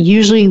busy and are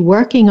usually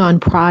working on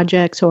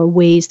projects or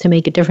ways to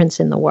make a difference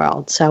in the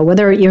world. So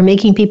whether you're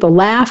making people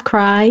laugh,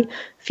 cry,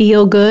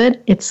 feel good,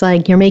 it's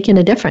like you're making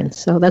a difference.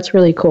 So that's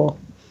really cool.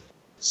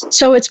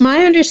 So it's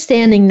my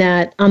understanding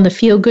that on the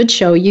Feel Good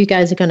Show, you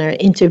guys are going to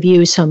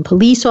interview some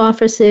police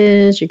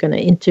officers, you're going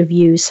to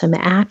interview some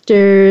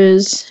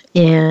actors,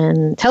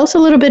 and tell us a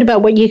little bit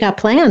about what you got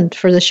planned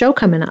for the show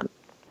coming up.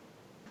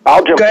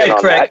 I'll jump in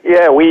on that.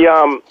 Yeah, we,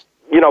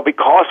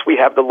 because we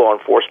have the law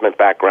enforcement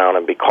background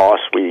and because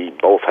we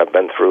both have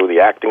been through the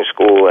acting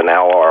school and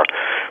now are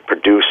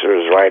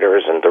producers,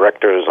 writers, and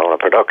directors on a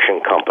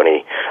production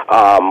company,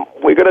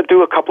 we're going to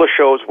do a couple of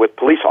shows with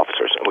police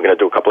officers and we're going to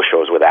do a couple of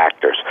shows with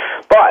actors.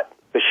 But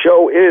the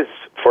show is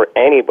for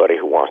anybody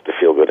who wants to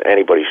feel good,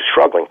 anybody who's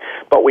struggling.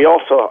 But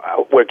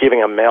we're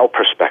giving a male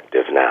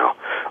perspective now.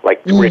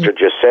 Like Richard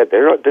just said,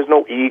 there's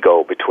no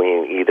ego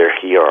between either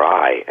he or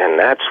I, and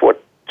that's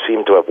what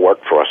seemed to have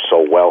worked for us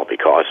so well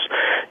because,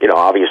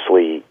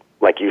 obviously,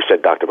 like you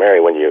said, Dr.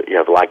 Mary, when you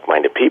have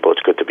like-minded people,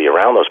 it's good to be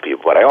around those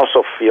people. But I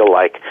also feel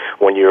like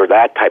when you're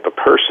that type of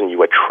person,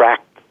 you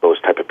attract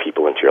those type of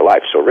people into your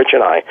life. So Rich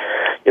and I,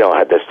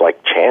 had this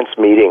like chance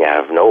meeting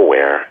out of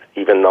nowhere,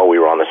 even though we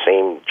were on the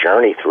same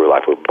journey through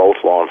life. We were both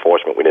law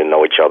enforcement. We didn't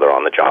know each other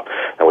on the job.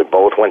 And we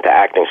both went to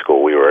acting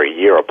school. We were a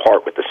year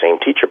apart with the same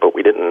teacher, but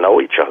we didn't know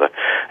each other.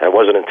 And it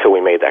wasn't until we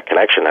made that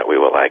connection that we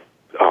were like,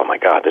 oh my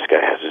God, this guy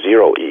has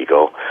zero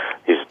ego.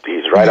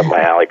 He's right up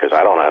my alley because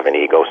I don't have an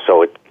ego.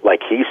 So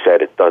like he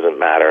said, it doesn't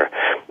matter,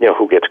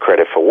 who gets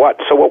credit for what.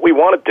 So what we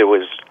want to do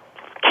is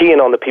key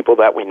in on the people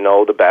that we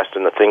know the best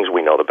and the things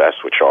we know the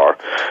best, which are,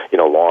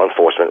 law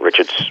enforcement.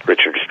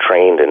 Richard's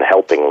trained in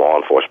helping law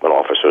enforcement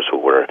officers who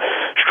were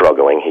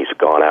struggling. He's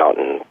gone out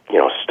and,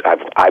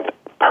 I've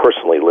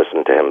personally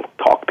listened to him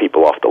talk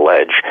people off the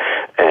ledge,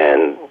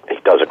 and he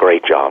does a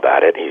great job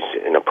at it. He's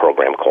in a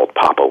program called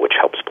PAPA, which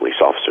helps police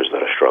officers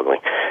that are struggling.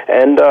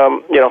 And,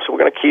 so we're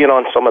going to key in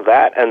on some of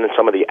that, and then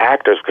some of the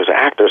actors, because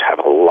actors have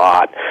a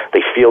lot.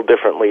 They feel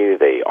differently.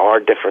 They are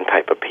different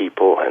type of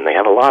people, and they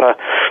have a lot of,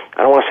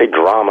 I don't want to say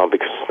drama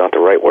because it's not the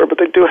right word, but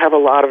they do have a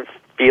lot of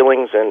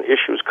feelings and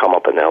issues come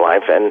up in their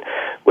life. And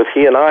with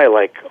he and I,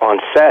 like on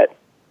set,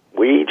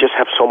 we just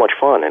have so much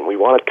fun, and we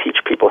want to teach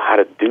people how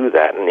to do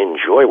that and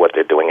enjoy what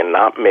they're doing and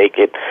not make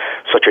it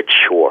such a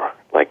chore.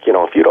 Like,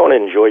 if you don't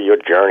enjoy your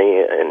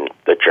journey and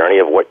the journey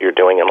of what you're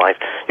doing in life,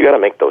 you got to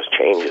make those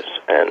changes.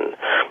 And,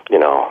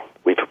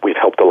 we've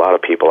helped a lot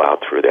of people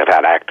out through that. I've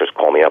had actors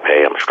call me up,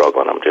 hey, I'm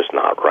struggling, I'm just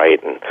not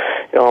right. And,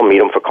 I'll meet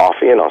them for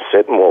coffee, and I'll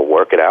sit and we'll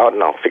work it out,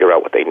 and I'll figure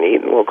out what they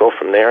need, and we'll go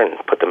from there and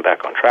put them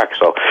back on track.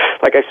 So,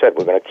 like I said,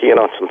 we're going to key in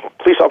on some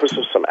police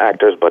officers, some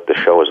actors, but the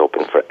show is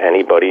open for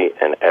anybody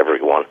and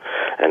everyone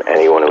and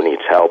anyone who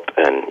needs help.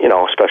 And,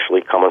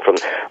 especially coming from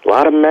a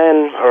lot of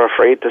men are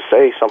afraid to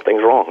say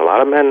something's wrong. A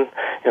lot of men,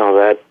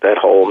 that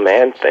whole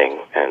man thing.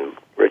 And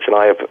Rich and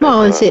I have.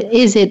 Well,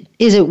 is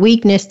it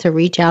weakness to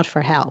reach out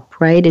for help,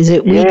 right? Is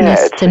it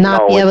weakness to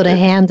not be able to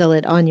handle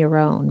it on your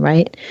own,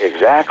 right?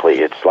 Exactly.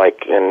 It's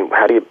like, and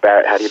how do you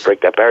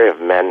break that barrier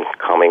of men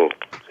coming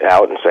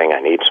out and saying,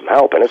 I need some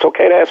help? And it's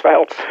okay to ask for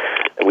help.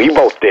 We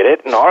both did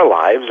it in our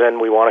lives,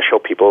 and we want to show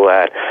people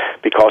that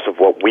because of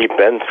what we've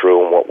been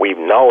through and what we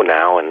know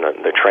now and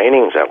the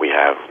trainings that we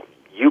have,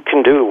 you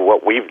can do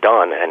what we've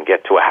done and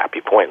get to a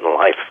happy point in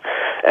life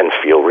and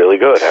feel really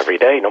good every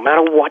day, no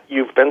matter what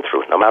you've been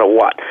through, no matter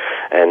what.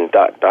 And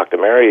Dr.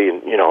 Mary,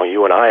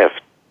 you and I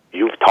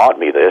you've taught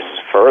me this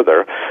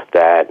further,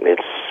 that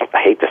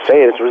I hate to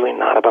say it, it's really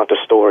not about the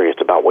story,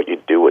 it's about what you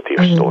do with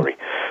your story.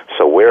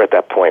 So we're at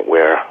that point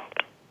where,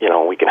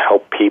 we can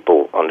help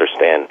people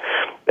understand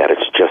that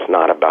it's just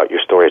not about your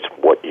story, it's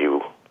what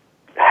you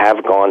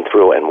have gone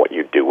through and what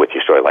you do with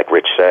your story. Like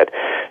Rich said,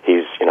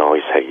 he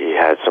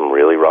had some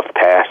really rough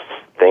past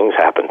things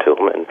happen to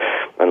him,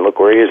 and look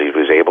where he is. He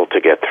was able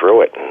to get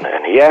through it,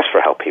 and he asked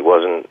for help. He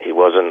wasn't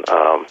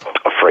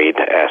afraid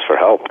to ask for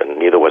help, and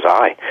neither was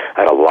I.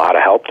 I had a lot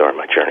of help during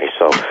my journey.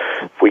 So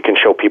if we can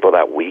show people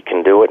that we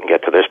can do it and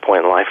get to this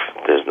point in life,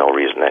 there's no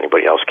reason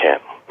anybody else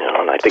can't.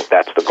 And I think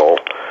that's the goal.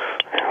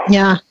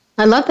 Yeah,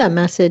 I love that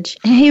message.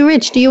 Hey,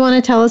 Rich, do you want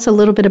to tell us a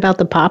little bit about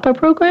the PAPA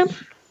program?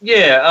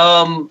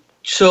 Yeah.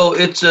 So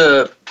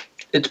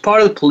it's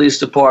part of the police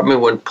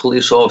department when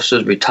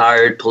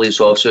retired police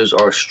officers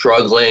are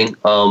struggling.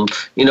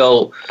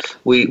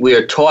 We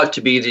are taught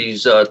to be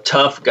these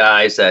tough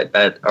guys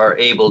that are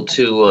able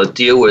to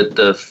deal with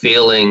the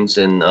feelings.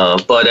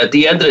 But at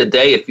the end of the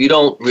day, if you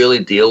don't really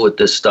deal with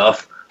this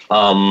stuff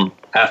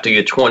after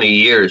your 20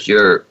 years,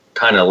 you're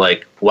kind of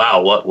like,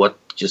 wow, what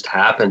just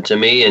happened to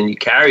me, and you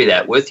carry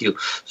that with you.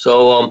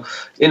 So,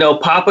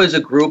 PAPA is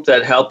a group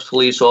that helps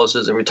police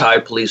officers and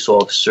retired police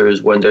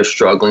officers when they're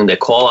struggling. They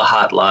call a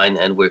hotline,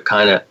 and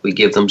we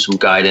give them some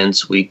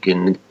guidance. We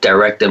can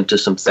direct them to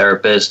some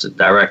therapists,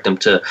 direct them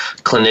to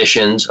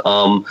clinicians.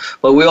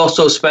 But we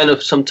also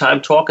spend some time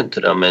talking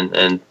to them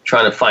and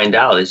trying to find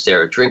out, is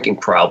there a drinking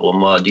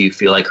problem? Do you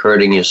feel like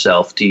hurting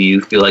yourself? Do you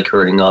feel like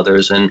hurting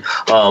others? And,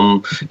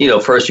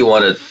 first you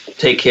want to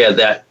take care of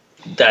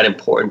that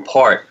important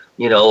part.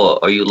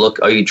 Are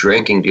you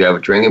drinking? Do you have a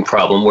drinking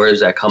problem? Where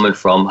is that coming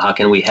from? How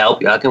can we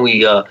help you? How can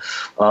we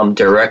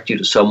direct you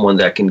to someone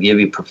that can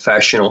give you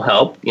professional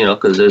help?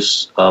 Because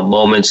there's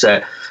moments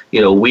that,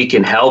 we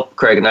can help,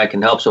 Craig and I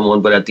can help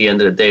someone, but at the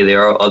end of the day,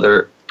 there are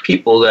other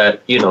people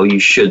that, you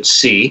should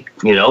see,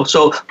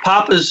 So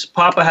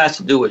PAPA has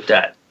to do with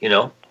that,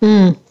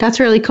 That's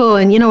really cool.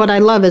 And what I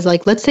love is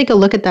let's take a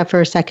look at that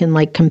for a second,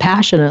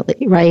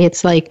 compassionately, right?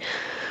 It's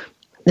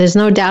there's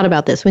no doubt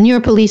about this. When you're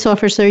a police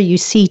officer, you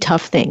see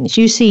tough things.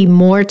 You see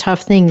more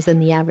tough things than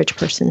the average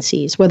person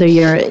sees. Whether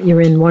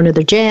you're in one of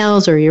the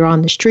jails or you're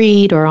on the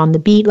street or on the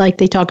beat like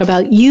they talk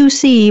about, you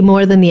see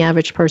more than the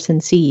average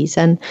person sees.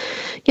 And,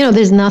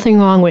 there's nothing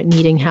wrong with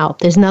needing help.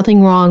 There's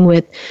nothing wrong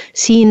with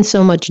seeing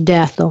so much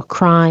death or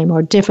crime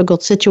or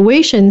difficult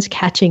situations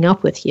catching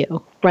up with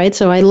you, right?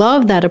 So I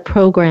love that a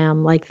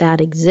program like that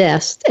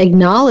exists,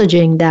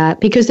 acknowledging that,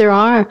 because there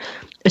are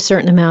a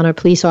certain amount of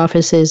police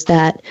officers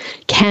that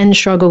can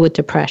struggle with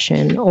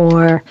depression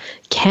or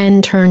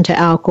can turn to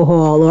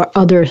alcohol or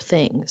other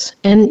things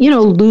and,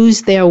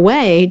 lose their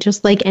way,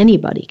 just like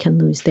anybody can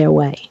lose their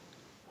way,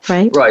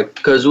 right? Right,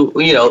 because,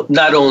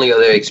 not only are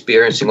they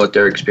experiencing what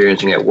they're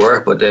experiencing at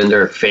work, but then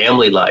their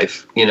family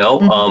life,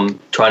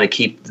 trying to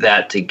keep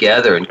that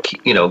together and,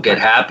 get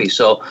happy.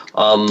 So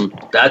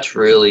that's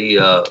really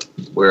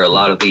where a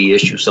lot of the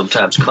issues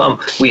sometimes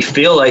come. We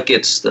feel like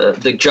it's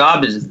the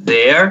job is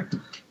there,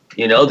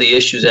 the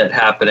issues that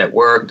happen at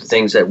work, the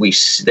things that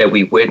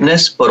we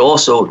witness, but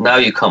also now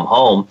you come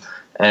home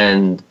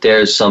and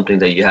there's something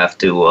that you have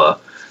to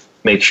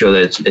make sure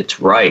that it's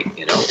right,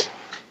 you know.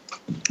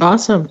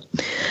 Awesome.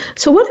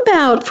 So what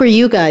about for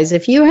you guys,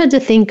 if you had to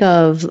think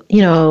of,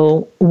 you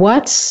know,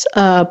 what's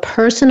a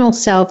personal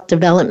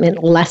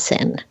self-development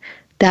lesson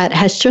that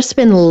has just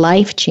been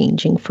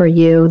life-changing for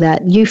you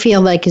that you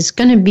feel like is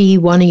going to be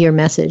one of your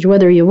message,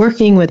 whether you're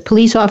working with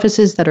police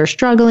officers that are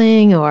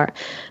struggling or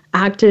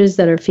actors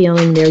that are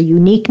feeling their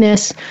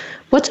uniqueness,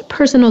 what's a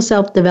personal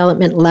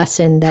self-development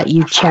lesson that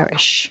you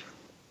cherish?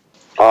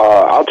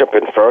 I'll jump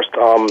in first.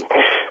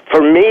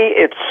 For me,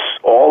 it's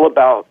all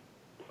about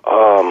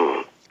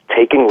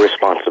taking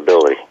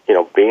responsibility, you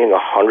know, being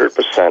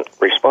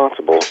 100%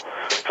 responsible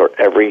for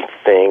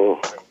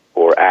everything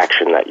or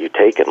action that you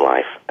take in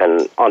life.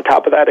 And on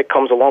top of that, it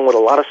comes along with a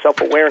lot of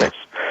self-awareness.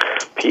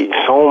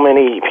 So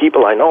many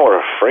people I know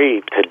are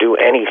afraid to do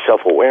any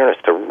self-awareness,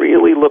 to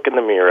really look in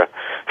the mirror,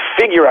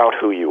 figure out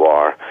who you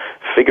are,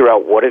 figure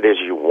out what it is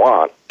you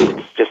want.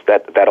 It's just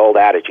that old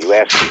adage, you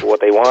ask people what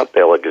they want,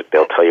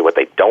 they'll tell you what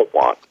they don't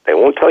want. They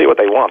won't tell you what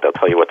they want, they'll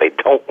tell you what they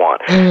don't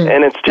want.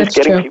 And it's just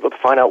getting people to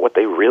find out what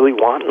they really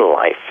want in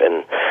life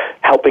and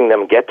helping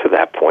them get to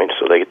that point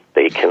so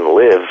they can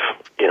live,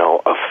 you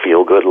know, a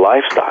feel-good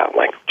lifestyle,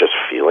 like just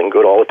feeling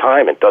good all the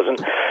time. It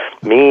doesn't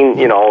mean,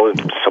 you know,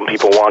 some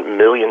people want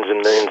millions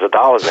and millions of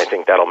dollars and they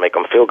think that'll make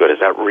them feel good. Is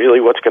that really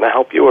what's going to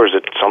help you, or is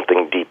it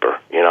something deeper,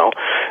 you know?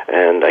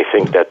 And I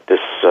think that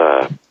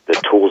the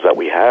tools that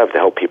we have to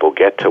help people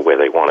get to where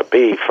they want to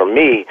be, for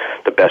me,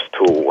 the best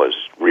tool was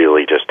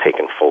really just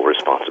taking full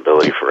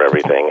responsibility for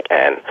everything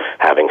and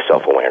having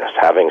self-awareness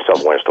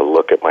to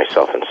look at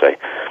myself and say,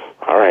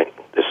 all right,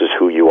 this is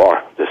who you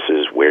are. This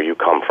is where you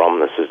come from.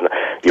 This is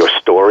your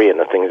story and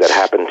the things that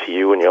happened to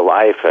you in your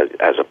life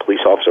as a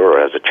police officer or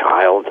as a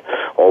child.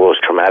 All those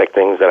traumatic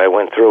things that I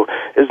went through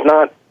is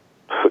not,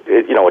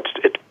 you know,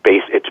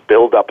 it's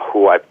build up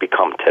who I've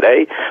become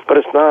today. But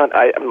it's not.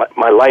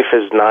 My life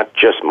is not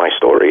just my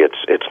story.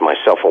 It's my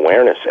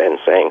self-awareness and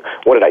saying,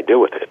 what did I do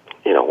with it?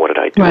 You know, what did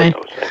I do with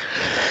those things?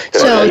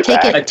 So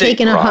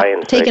taking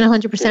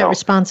 100%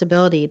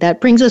 responsibility.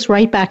 That brings us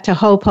right back to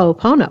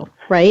Ho'oponopono,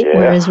 right? Yeah.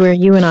 Whereas where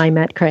you and I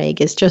met,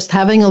 Craig, is just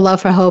having a love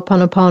for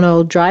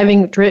Ho'oponopono,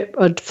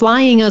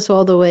 flying us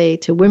all the way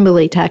to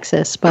Wimberley,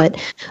 Texas. But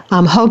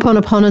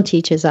Ho'oponopono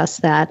teaches us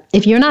that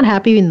if you're not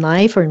happy in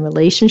life or in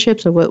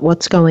relationships or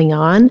what's going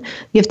on,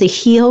 you have to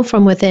heal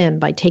from within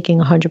by taking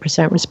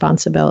 100%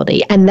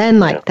 responsibility. And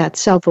then that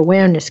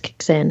self-awareness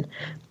kicks in.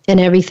 And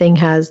everything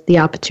has the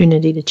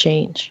opportunity to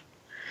change.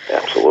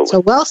 Absolutely. So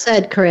well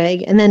said,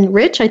 Craig. And then,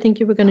 Rich, I think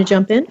you were going to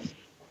jump in.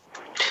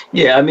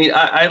 Yeah, I mean,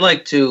 I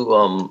like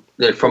to,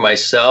 for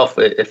myself,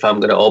 if I'm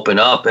going to open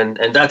up, and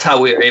that's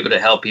how we're able to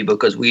help people,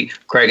 because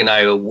Craig and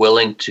I are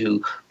willing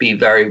to be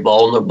very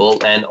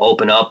vulnerable and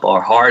open up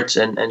our hearts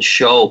and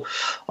show,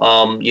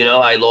 you know,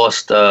 I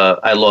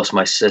lost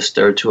my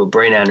sister to a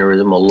brain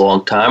aneurysm a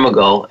long time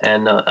ago.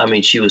 And I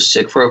mean, she was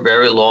sick for a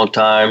very long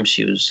time.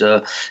 She was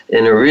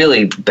in a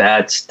really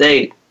bad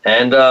state.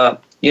 And,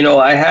 you know,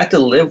 I had to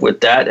live with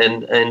that.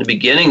 And in the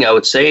beginning, I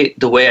would say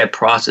the way I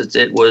processed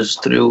it was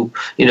through,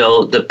 you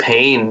know, the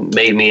pain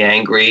made me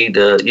angry,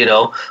 basically,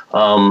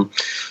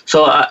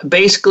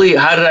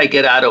 how did I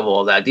get out of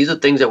all that? These are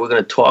things that we're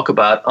going to talk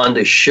about on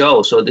the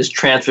show. So this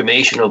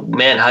transformation of,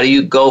 man, how do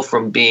you go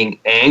from being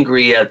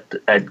angry at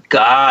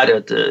God,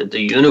 at the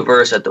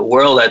universe, at the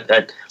world,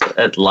 at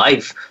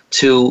life,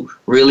 to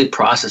really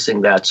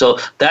processing that. So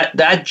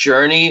that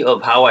journey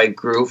of how I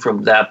grew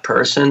from that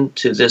person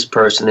to this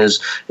person is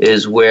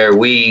where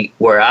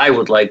I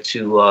would like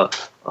to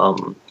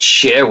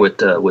share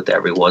with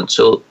everyone.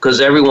 So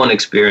because everyone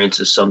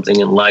experiences something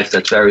in life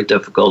that's very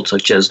difficult,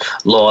 such as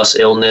loss,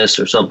 illness,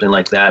 or something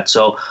like that.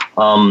 So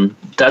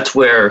that's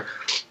where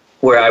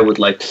I would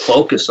like to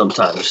focus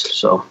sometimes.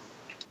 So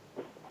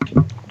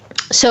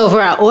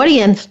for our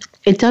audience,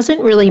 it doesn't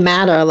really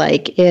matter,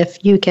 like, if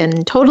you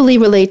can totally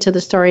relate to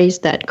the stories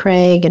that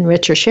Craig and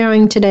Rich are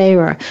sharing today,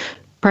 or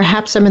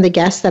perhaps some of the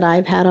guests that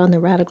I've had on the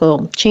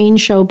Radical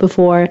Change show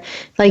before,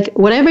 like,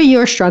 whatever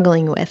you're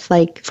struggling with,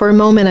 like, for a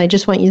moment, I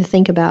just want you to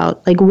think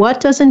about, like,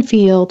 what doesn't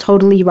feel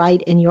totally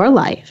right in your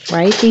life,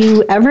 right? Do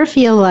you ever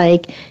feel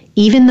like,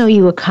 even though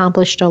you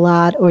accomplished a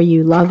lot or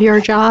you love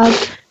your job,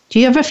 do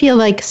you ever feel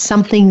like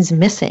something's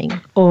missing,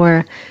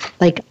 or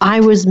like I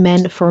was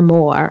meant for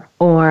more,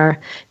 or,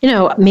 you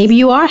know, maybe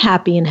you are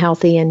happy and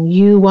healthy and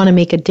you want to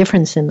make a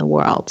difference in the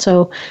world?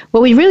 So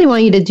what we really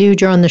want you to do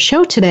during the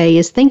show today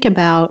is think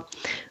about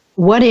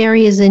what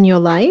areas in your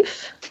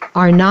life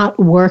are not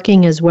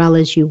working as well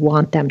as you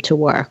want them to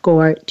work.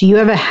 Or do you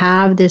ever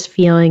have this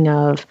feeling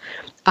of,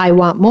 I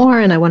want more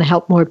and I want to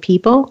help more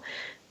people?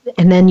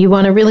 And then you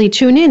want to really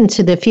tune in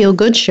to the Feel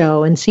Good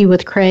Show and see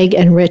what Craig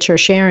and Rich are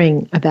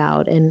sharing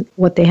about and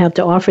what they have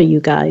to offer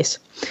you guys.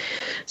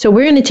 So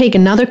we're going to take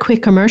another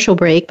quick commercial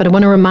break, but I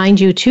want to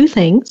remind you two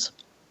things.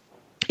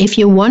 If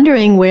you're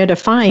wondering where to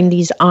find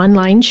these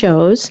online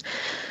shows,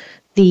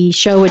 the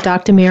show with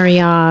Dr. Mary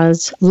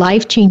Oz,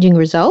 Life-Changing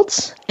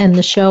Results, and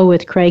the show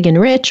with Craig and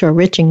Rich, or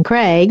Rich and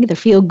Craig, the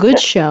Feel Good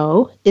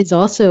Show, is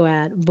also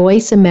at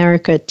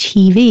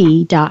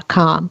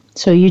voiceamericatv.com.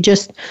 So you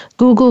just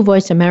Google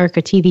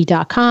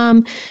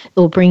voiceamericatv.com. It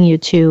will bring you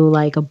to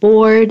like a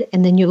board,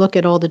 and then you look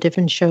at all the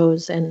different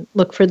shows and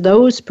look for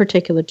those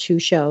particular 2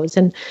 shows.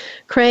 And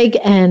Craig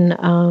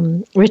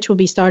and Rich will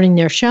be starting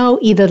their show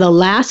either the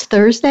last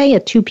Thursday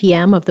at 2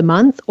 p.m. of the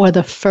month or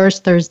the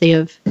first Thursday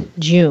of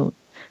June.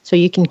 So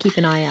you can keep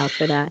an eye out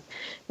for that.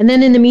 And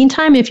then in the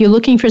meantime, if you're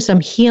looking for some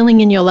healing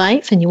in your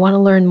life and you want to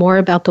learn more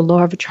about the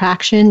law of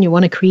attraction, you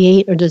want to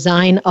create or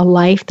design a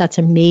life that's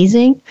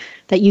amazing,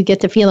 that you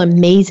get to feel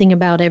amazing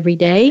about every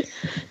day,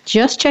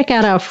 just check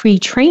out our free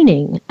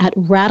training at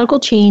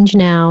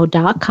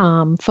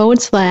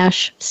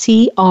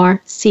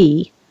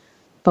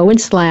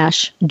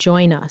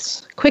radicalchangenow.com/CRC/join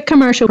us. Quick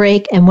commercial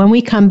break, and when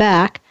we come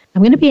back,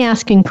 I'm going to be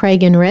asking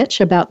Craig and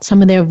Rich about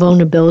some of their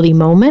vulnerability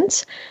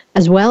moments,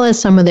 as well as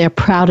some of their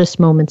proudest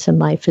moments in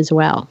life as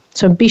well.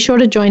 So be sure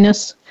to join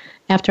us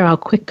after our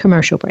quick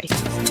commercial break.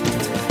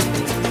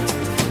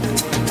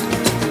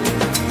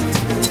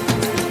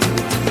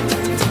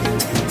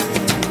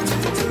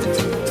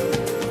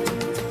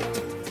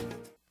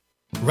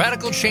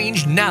 Radical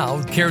Change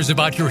Now cares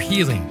about your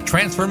healing,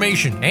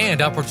 transformation,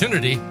 and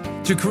opportunity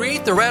to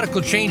create the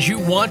radical change you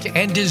want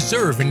and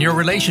deserve in your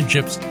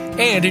relationships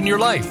and in your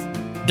life.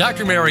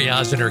 Dr. Mary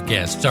Oz and her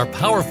guests are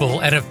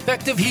powerful and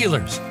effective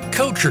healers,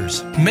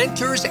 coachers,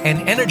 mentors,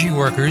 and energy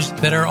workers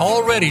that are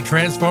already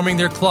transforming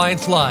their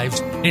clients' lives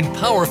in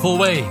powerful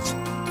ways.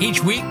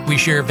 Each week, we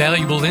share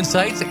valuable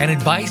insights and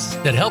advice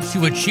that helps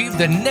you achieve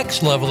the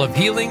next level of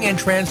healing and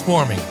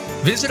transforming.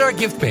 Visit our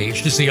gift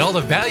page to see all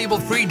the valuable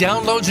free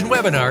downloads and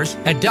webinars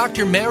at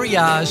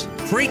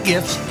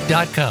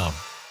drmaryozfreegifts.com.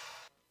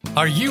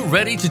 Are you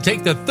ready to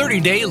take the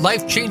 30-day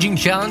life-changing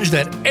challenge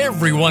that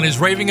everyone is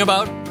raving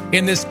about?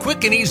 In this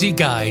quick and easy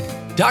guide,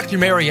 Dr.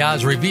 Mary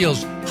Oz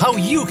reveals how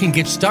you can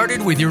get started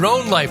with your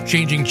own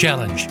life-changing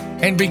challenge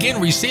and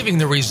begin receiving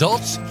the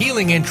results,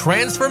 healing, and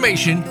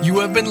transformation you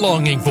have been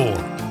longing for.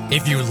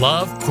 If you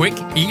love quick,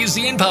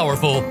 easy, and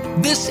powerful,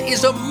 this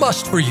is a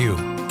must for you.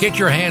 Get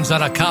your hands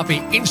on a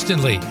copy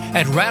instantly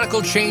at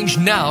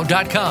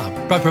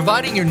radicalchangenow.com by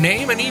providing your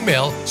name and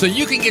email so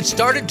you can get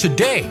started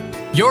today.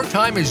 Your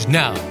time is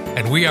now,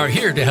 and we are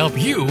here to help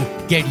you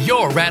get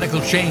your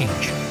radical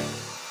change.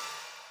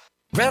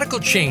 Radical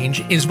change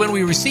is when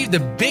we receive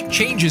the big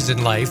changes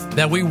in life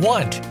that we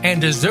want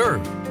and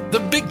deserve. The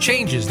big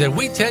changes that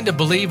we tend to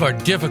believe are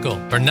difficult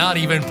or not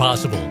even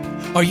possible.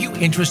 Are you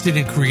interested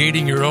in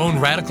creating your own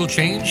radical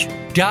change?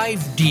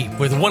 Dive deep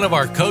with one of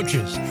our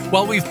coaches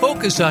while we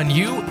focus on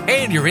you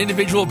and your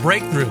individual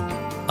breakthrough.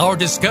 Our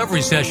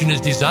discovery session is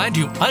designed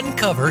to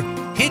uncover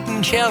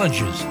hidden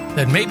challenges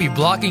that may be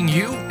blocking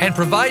you and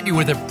provide you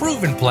with a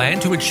proven plan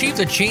to achieve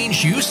the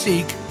change you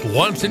seek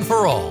once and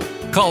for all.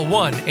 Call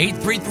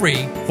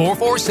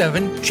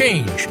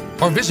 1-833-447-CHANGE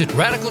or visit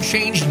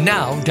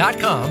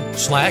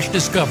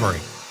radicalchangenow.com/discovery.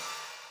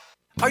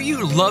 Are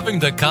you loving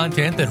the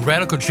content that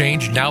Radical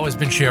Change Now has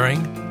been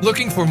sharing?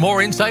 Looking for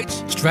more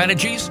insights,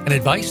 strategies, and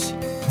advice?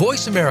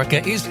 Voice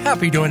America is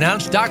happy to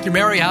announce Dr.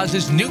 Mary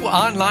Oz's new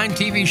online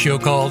TV show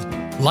called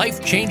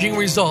Life-Changing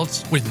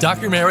Results with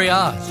Dr. Mary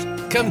Oz.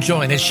 Come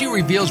join as she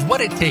reveals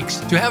what it takes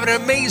to have an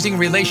amazing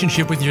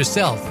relationship with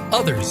yourself,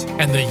 others,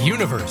 and the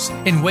universe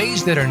in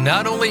ways that are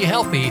not only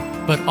healthy,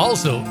 but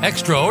also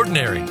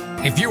extraordinary.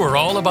 If you are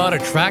all about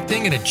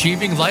attracting and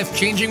achieving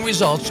life-changing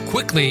results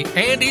quickly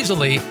and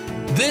easily,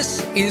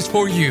 this is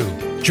for you.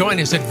 Join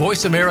us at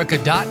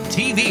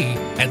voiceamerica.tv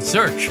and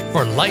search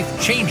for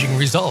life-changing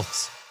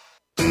results.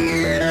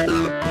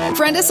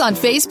 Friend us on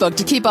Facebook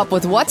to keep up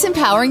with what's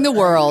empowering the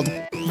world.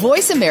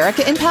 Voice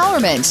America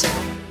Empowerment.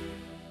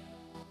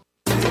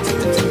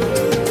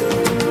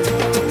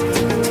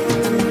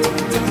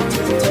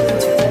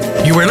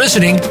 You are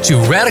listening to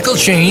Radical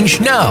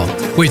Change Now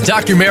with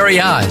Dr. Mary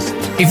Oz.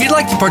 If you'd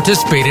like to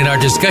participate in our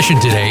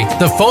discussion today,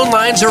 the phone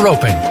lines are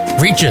open.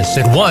 Reach us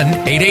at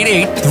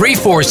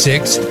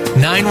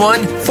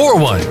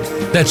 1-888-346-9141.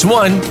 That's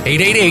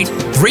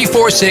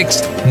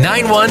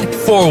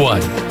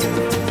 1-888-346-9141.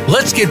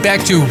 Let's get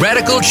back to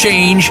Radical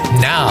Change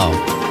Now.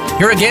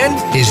 Here again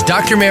is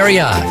Dr.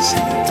 Mary Oz.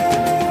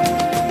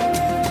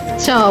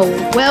 So,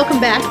 welcome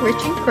back,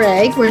 Rich and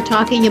Craig. We're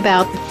talking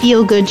about the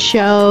Feel Good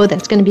show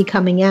that's going to be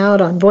coming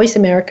out on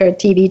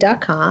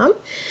voiceamericatv.com.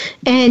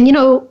 And,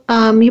 you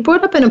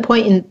brought up an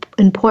important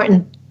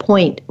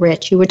point,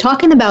 Rich. You were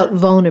talking about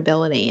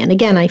vulnerability. And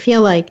again, I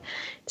feel like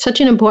it's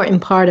such an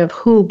important part of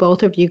who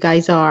both of you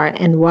guys are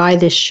and why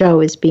this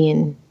show is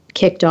being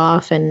kicked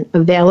off and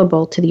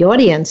available to the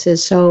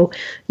audiences. So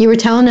you were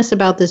telling us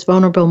about this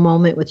vulnerable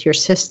moment with your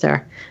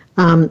sister.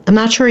 I'm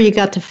not sure you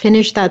got to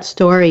finish that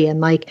story.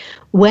 And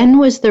when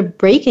was the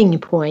breaking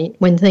point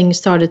when things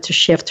started to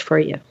shift for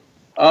you?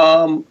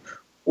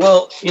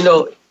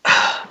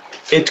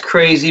 It's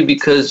crazy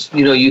because,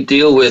 you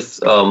deal with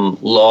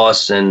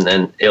loss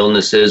and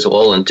illnesses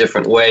all in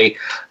different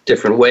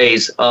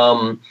ways.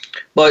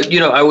 But,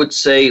 I would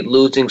say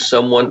losing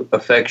someone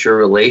affects your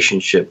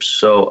relationships.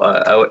 So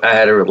I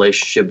had a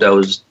relationship that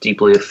was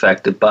deeply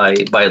affected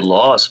by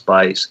loss,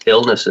 by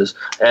illnesses.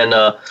 And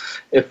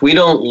if we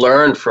don't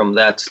learn from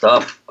that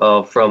stuff,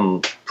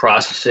 from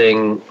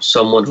processing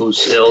someone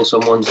who's ill,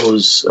 someone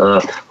who's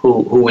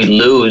who we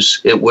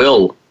lose, it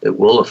will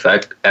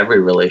affect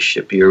every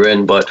relationship you're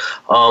in. But,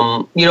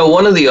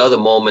 one of the other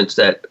moments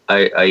that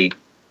I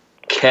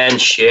can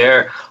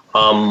share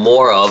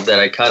more of that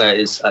I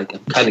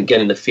kind of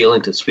getting the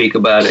feeling to speak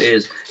about it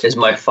is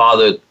my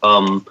father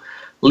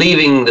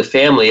leaving the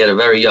family at a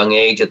very young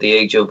age. At the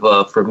age of,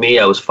 for me,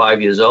 I was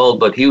 5 years old,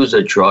 but he was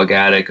a drug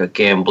addict, a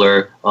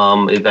gambler.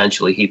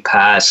 Eventually he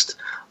passed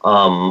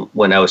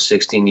when I was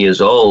 16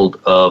 years old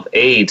of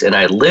AIDS, and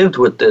I lived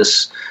with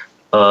this.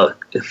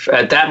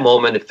 At that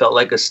moment, it felt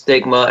like a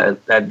stigma.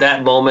 At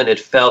that moment, it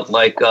felt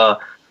like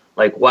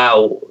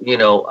wow,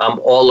 I'm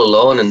all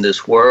alone in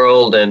this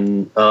world,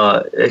 and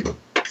it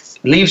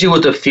leaves you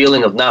with the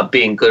feeling of not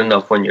being good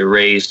enough when you're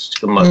raised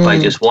by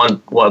just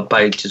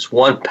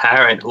one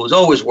parent who's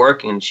always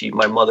working.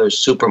 My mother is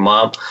super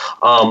mom,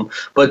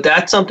 but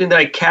that's something that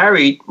I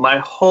carried my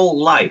whole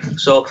life.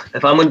 So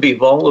if I'm going to be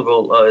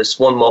vulnerable, it's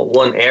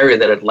one area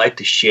that I'd like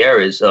to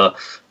share is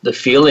the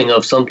feeling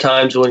of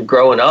sometimes when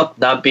growing up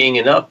not being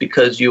enough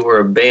because you were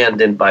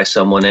abandoned by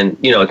someone. And,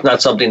 it's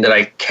not something that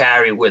I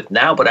carry with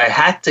now, but I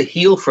had to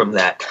heal from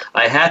that.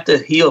 I had to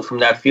heal from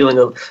that feeling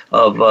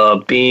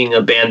of being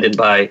abandoned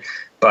by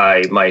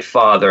my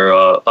father,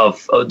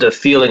 of the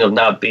feeling of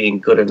not being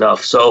good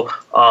enough. So,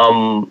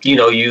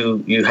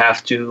 you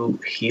have to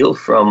heal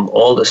from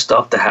all the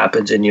stuff that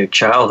happens in your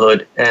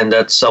childhood. And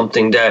that's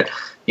something that,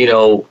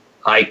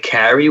 I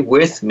carry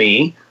with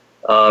me.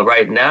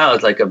 Right now,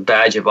 it's like a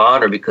badge of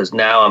honor because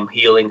now I'm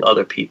healing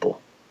other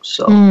people.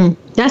 So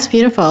that's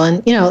beautiful.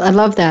 And, I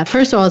love that.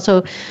 First of all,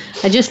 so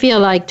I just feel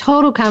like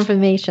total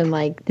confirmation,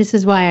 like this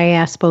is why I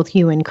asked both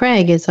you and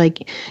Craig, is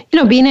like,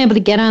 being able to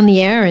get on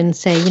the air and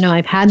say,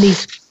 I've had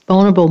these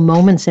vulnerable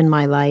moments in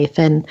my life.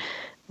 And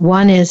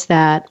one is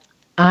that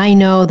I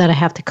know that I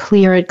have to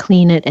clear it,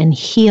 clean it, and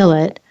heal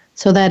it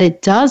so that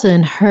it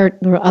doesn't hurt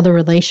the other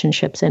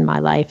relationships in my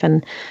life.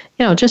 And,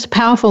 just a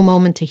powerful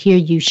moment to hear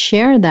you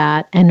share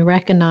that and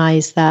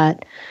recognize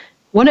that.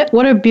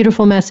 What a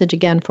beautiful message,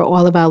 again, for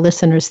all of our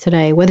listeners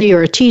today, whether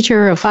you're a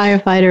teacher, a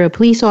firefighter, a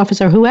police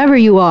officer, whoever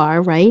you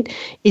are, right,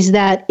 is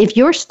that if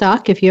you're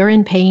stuck, if you're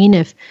in pain,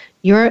 if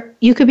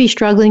you could be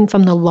struggling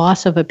from the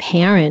loss of a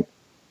parent,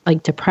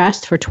 like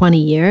depressed for 20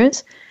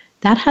 years,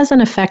 that has an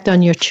effect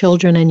on your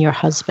children and your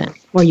husband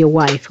or your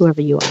wife,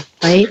 whoever you are,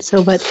 right?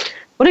 So, but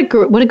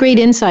what a great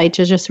insight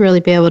to just really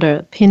be able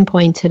to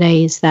pinpoint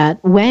today is that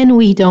when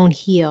we don't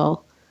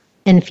heal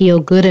and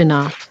feel good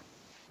enough,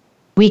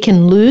 we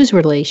can lose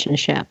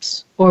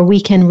relationships or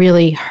we can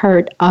really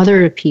hurt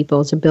other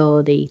people's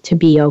ability to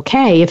be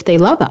okay if they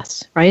love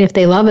us, right? If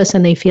they love us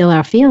and they feel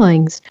our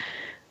feelings,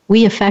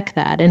 we affect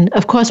that. And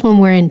of course, when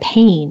we're in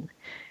pain,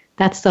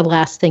 that's the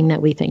last thing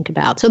that we think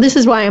about. So this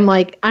is why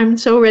I'm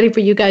so ready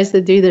for you guys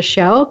to do the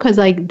show, because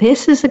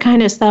this is the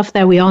kind of stuff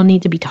that we all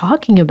need to be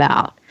talking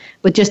about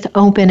with just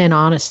open and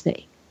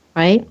honesty,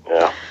 right?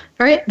 Yeah.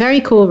 Very,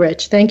 very cool,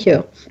 Rich. Thank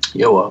you.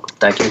 You're welcome.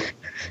 Thank you.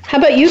 How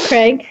about you,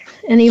 Craig?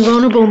 Any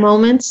vulnerable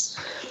moments?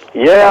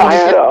 Yeah, I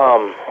had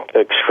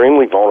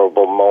extremely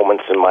vulnerable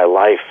moments in my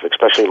life,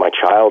 especially my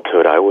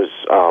childhood. I was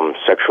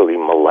sexually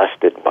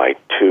molested by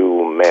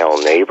two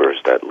male neighbors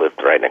that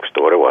lived right next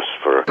door to us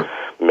for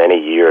many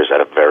years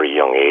at a very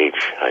young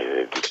age.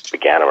 It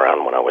began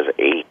around when I was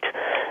 8.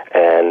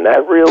 And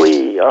that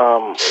really,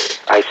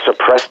 I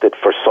suppressed it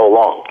for so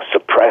long,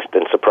 suppressed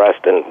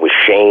and was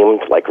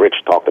shamed, like Rich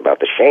talked about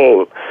the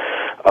shame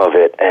of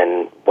it,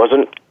 and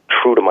wasn't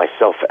true to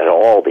myself at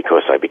all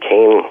because I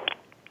became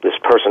this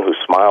person who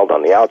smiled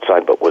on the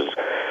outside but was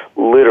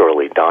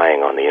literally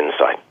dying on the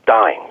inside.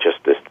 Dying. Just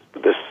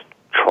this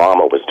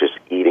trauma was just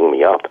eating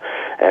me up.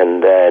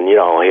 And then,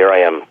 here I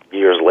am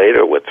years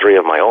later with 3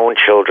 of my own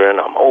children.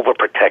 I'm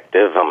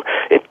overprotective.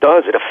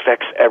 It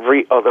affects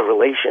every other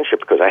relationship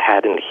because I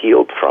hadn't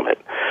healed from it.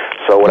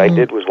 So what I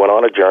did was went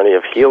on a journey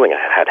of healing.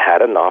 I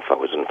had enough. I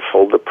was in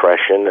full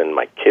depression, and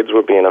my kids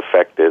were being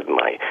affected.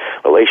 My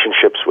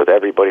relationships with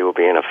everybody were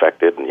being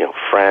affected.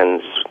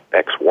 Friends,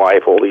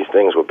 ex-wife, all these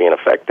things were being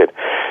affected.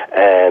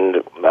 And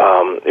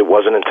it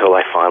wasn't until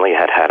I finally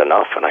had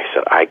enough, and I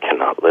said, I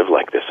cannot live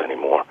like this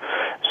anymore.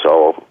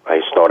 So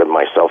I started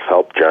my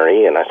self-help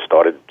journey, and I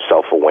started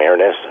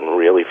self-awareness and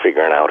really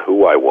figuring out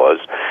who I was.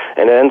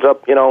 And it ends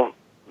up,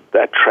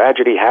 that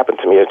tragedy happened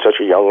to me at such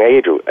a young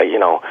age.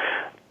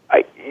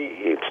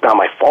 It's not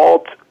my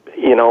fault,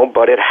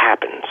 but it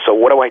happened. So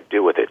what do I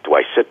do with it? Do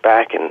I sit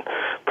back and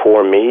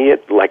pour me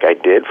it like I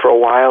did for a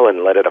while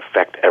and let it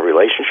affect every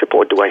relationship,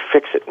 or do I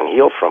fix it and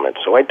heal from it?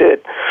 So I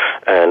did.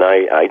 And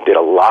I did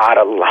a lot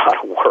of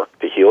work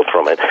to heal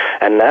from it.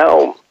 And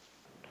now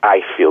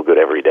I feel good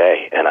every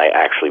day. And I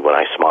actually, when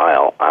I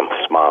smile, I'm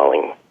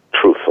smiling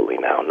truthfully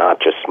now, not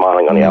just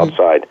smiling on the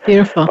outside.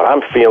 Beautiful. But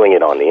I'm feeling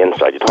it on the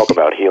inside. You talk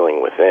about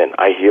healing within.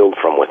 I healed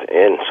from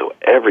within, so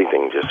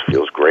everything just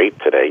feels great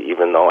today,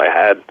 even though I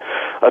had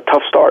a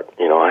tough start.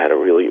 You know, I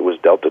was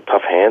dealt a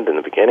tough hand in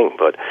the beginning.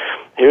 But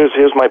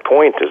here's my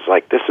point, is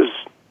like, this is,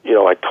 you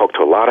know, I talk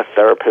to a lot of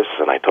therapists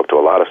and I talk to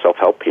a lot of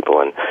self-help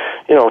people, and,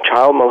 you know,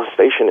 child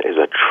molestation is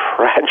a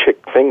tragic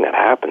thing that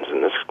happens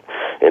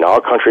in our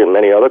country and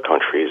many other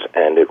countries,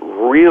 and it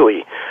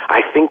really,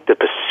 I think the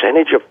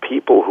percentage of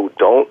people who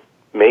don't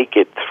make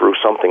it through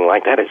something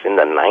like that is in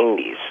the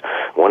 90s.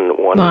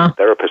 One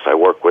therapist I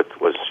work with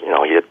was, you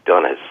know, he had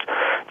done his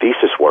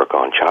thesis work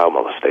on child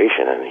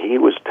molestation, and he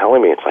was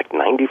telling me it's like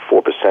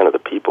 94% of the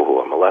people who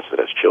are molested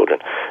as children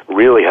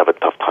really have a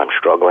tough time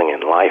struggling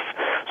in life.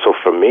 So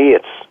for me,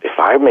 it's, if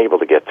I'm able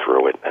to get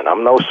through it, and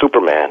I'm no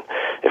Superman,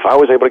 if I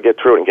was able to get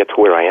through it and get to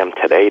where I am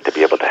today to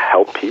be able to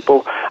help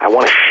people, I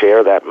want to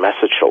share that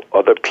message so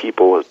other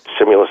people with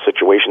similar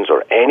situations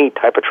or any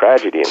type of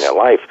tragedy in their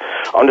life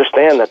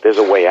understand that there's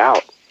a way out.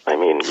 I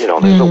mean, you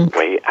know, there's a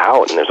way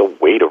out, and there's a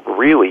way to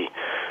really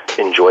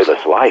enjoy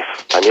this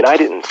life. I mean, I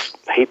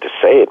hate to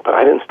say it, but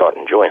I didn't start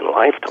enjoying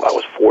life till I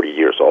was 40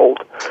 years old.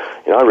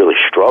 You know, I really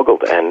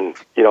struggled, and,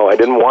 you know, I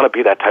didn't want to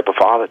be that type of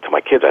father to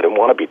my kids. I didn't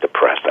want to be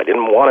depressed. I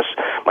didn't want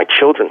my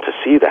children to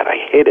see that. I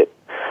hid it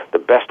the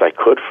best I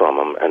could from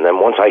them, and then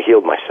once I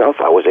healed myself,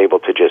 I was able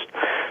to just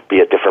be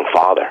a different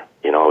father.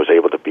 You know, I was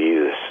able to be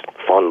this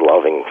fun,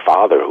 loving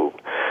father,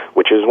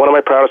 which is one of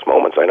my proudest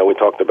moments. I know we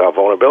talked about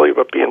vulnerability,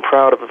 but being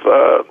proud of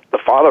the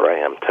father I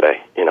am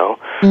today, you know,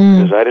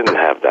 because I didn't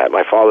have that.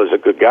 My father's a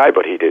good guy,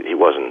 but he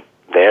wasn't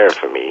there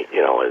for me,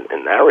 you know,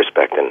 in that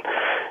respect. And,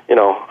 you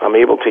know, I'm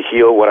able to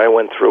heal what I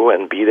went through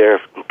and be there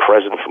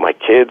present for my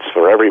kids,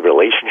 for every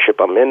relationship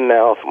I'm in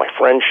now, for my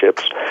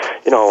friendships.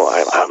 You know,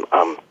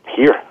 I'm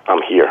here.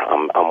 I'm here.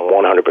 I'm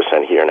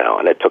 100% here now.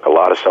 And it took a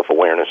lot of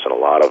self-awareness and a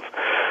lot of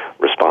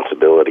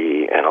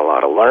responsibility and a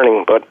lot of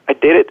learning, but I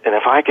did it. And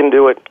if I can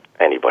do it,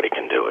 anybody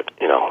can do it.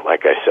 You know,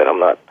 like I said, I'm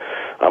not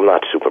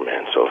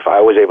Superman. So if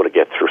I was able to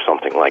get through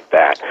something like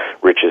that,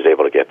 Rich is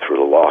able to get through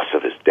the loss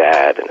of his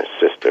dad and his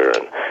sister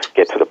and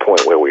get to the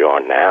point where we are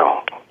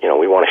now. You know,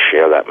 we want to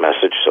share that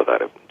message so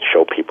that it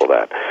show people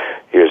that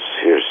here's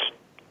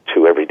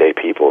two everyday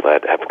people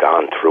that have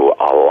gone through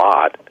a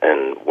lot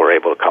and were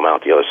able to come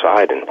out the other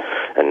side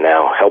and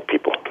now help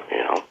people, you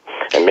know,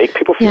 and make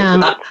people feel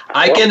good.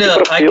 I can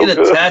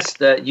attest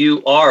that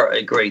you are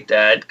a great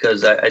dad,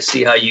 because I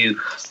see how you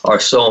are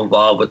so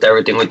involved with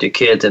everything with your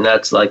kids, and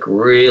that's like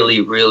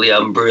really, really,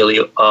 I'm really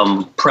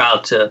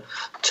proud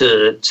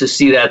to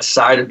see that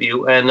side of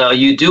you. And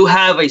you do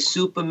have a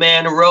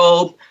Superman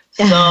robe.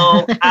 So,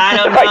 I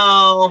don't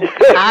know.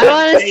 I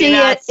want to see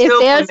it.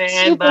 If there's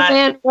a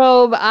Superman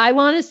robe, I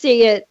want to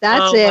see it.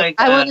 That's it.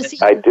 I want to see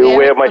it. I do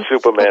wear my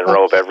Superman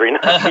robe every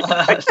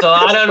night. So,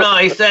 I don't know.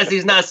 He says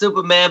he's not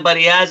Superman, but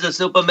he has a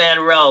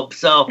Superman robe.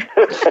 So,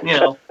 you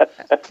know.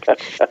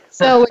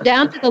 So, we're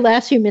down to the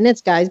last few minutes,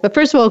 guys. But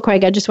first of all,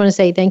 Craig, I just want to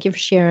say thank you for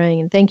sharing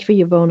and thank you for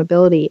your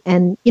vulnerability.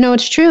 And, you know,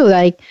 it's true.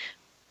 Like,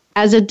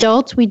 as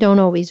adults, we don't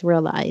always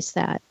realize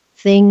that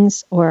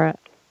things or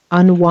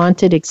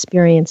unwanted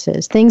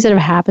experiences, things that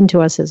have happened to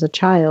us as a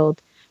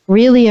child,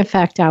 really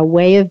affect our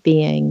way of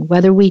being,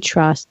 whether we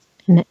trust,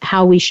 and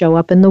how we show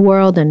up in the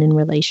world and in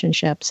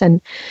relationships.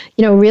 And,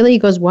 you know, really it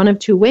goes one of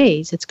two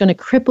ways. It's going to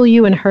cripple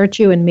you and hurt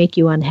you and make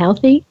you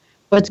unhealthy,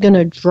 or it's going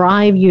to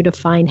drive you to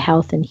find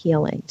health and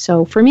healing.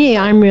 So for me,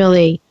 I'm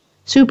really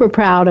super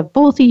proud of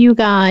both of you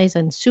guys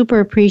and super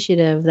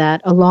appreciative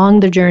that along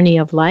the journey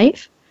of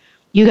life,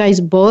 you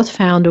guys both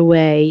found a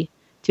way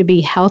to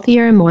be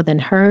healthier and more than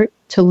hurt,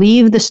 to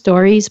leave the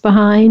stories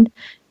behind,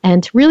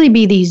 and to really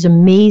be these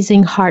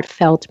amazing,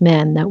 heartfelt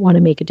men that want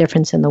to make a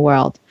difference in the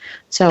world.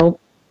 So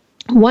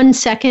 1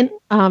 second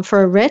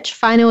for Rich,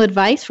 final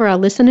advice for our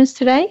listeners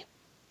today.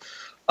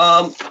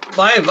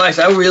 My advice,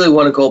 I really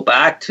want to go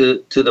back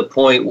to the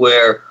point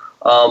where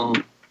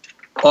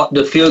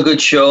the Feel Good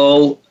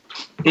Show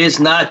is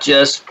not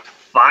just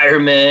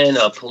firemen,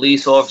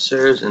 police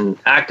officers, and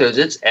actors.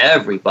 It's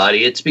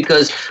everybody. It's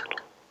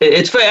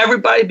for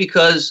everybody,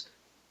 because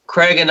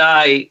Craig and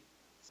I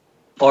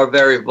are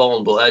very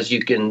vulnerable, as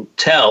you can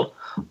tell.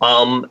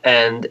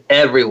 And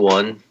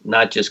everyone,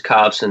 not just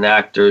cops and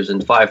actors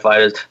and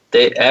firefighters,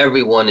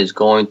 everyone is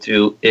going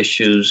through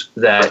issues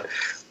that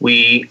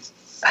we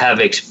have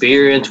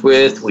experience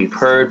with, we've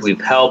heard,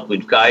 we've helped,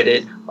 we've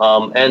guided,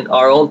 and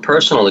our own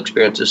personal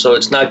experiences. So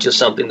it's not just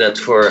something that's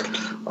for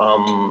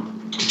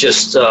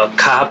just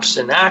cops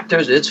and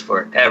actors. It's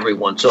for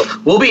everyone. So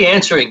we'll be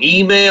answering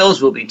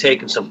emails, we'll be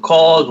taking some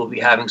calls, we'll be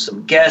having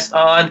some guests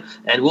on,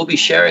 and we'll be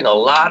sharing a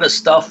lot of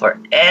stuff for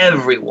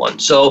everyone.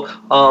 So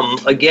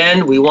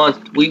again, we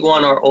want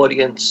our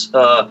audience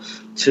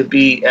to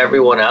be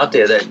everyone out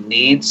there that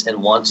needs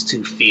and wants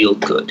to feel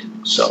good.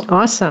 So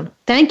awesome.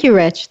 Thank you,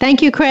 Rich.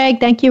 Thank you, Craig.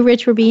 Thank you,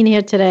 Rich, for being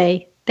here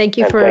today. Thank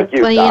you for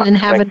playing and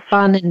having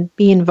fun and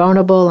being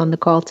vulnerable on the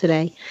call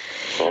today.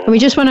 And we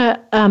just want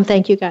to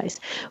thank you guys.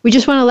 We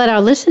just want to let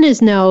our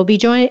listeners know,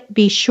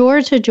 be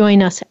sure to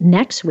join us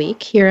next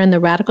week here on the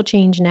Radical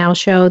Change Now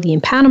show, the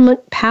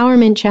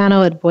Empowerment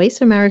channel at Voice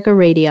America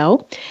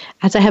Radio,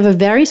 as I have a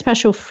very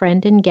special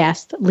friend and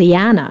guest,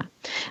 Liana.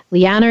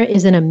 Liana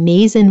is an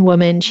amazing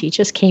woman. She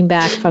just came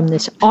back from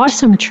this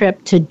awesome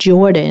trip to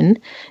Jordan,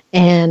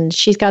 and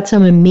she's got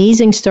some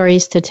amazing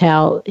stories to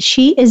tell.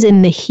 She is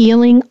in the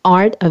healing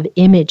art of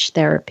image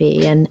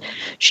therapy, and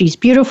she's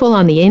beautiful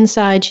on the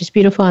inside, she's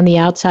beautiful on the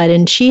outside,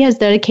 and she has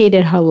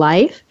dedicated her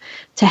life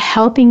to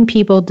helping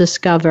people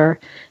discover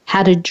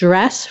how to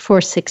dress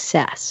for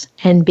success.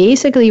 And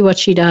basically what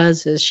she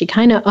does is she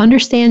kind of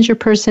understands your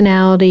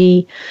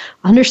personality,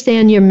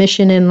 understand your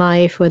mission in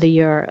life, whether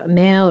you're a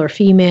male or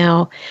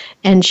female,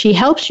 and she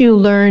helps you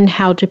learn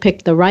how to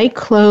pick the right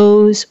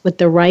clothes with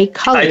the right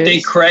colors. I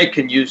think Craig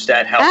can use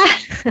that help.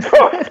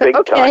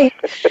 Okay,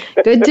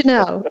 good to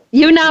know.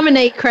 You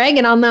nominate Craig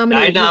and I'll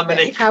nominate I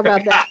nominate Craig. How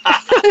about that?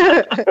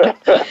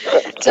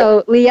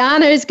 So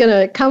Liana is going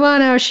to come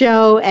on our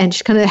show and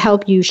she's going to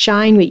help you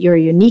shine with your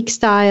unique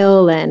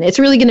style, and it's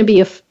really going to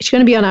be she's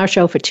going to be on our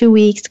show for 2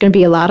 weeks. It's going to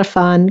be a lot of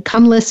fun.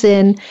 Come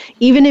listen.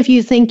 Even if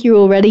you think you're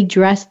already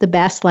dressed the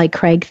best like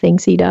Craig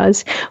thinks he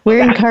does,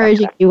 we're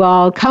encouraging you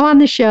all. Come on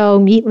the show,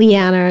 meet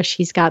Liana.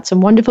 She's got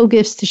some wonderful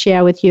gifts to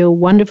share with you,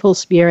 wonderful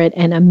spirit,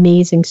 and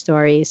amazing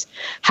stories.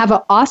 Have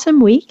an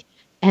awesome week,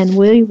 and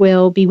we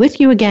will be with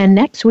you again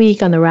next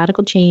week on the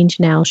Radical Change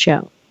Now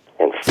show.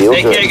 And feel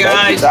good. Take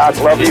care, guys.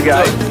 Love you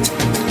guys.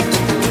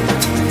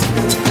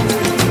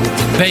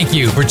 Thank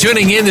you for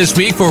tuning in this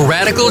week for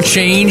Radical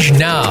Change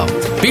Now.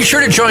 Be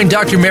sure to join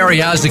Dr.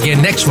 Mary Oz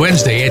again next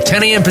Wednesday at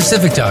 10 a.m.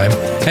 Pacific Time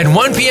and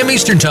 1 p.m.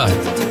 Eastern Time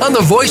on the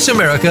Voice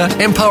America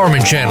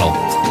Empowerment Channel.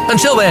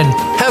 Until then,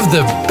 have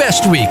the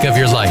best week of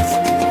your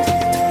life.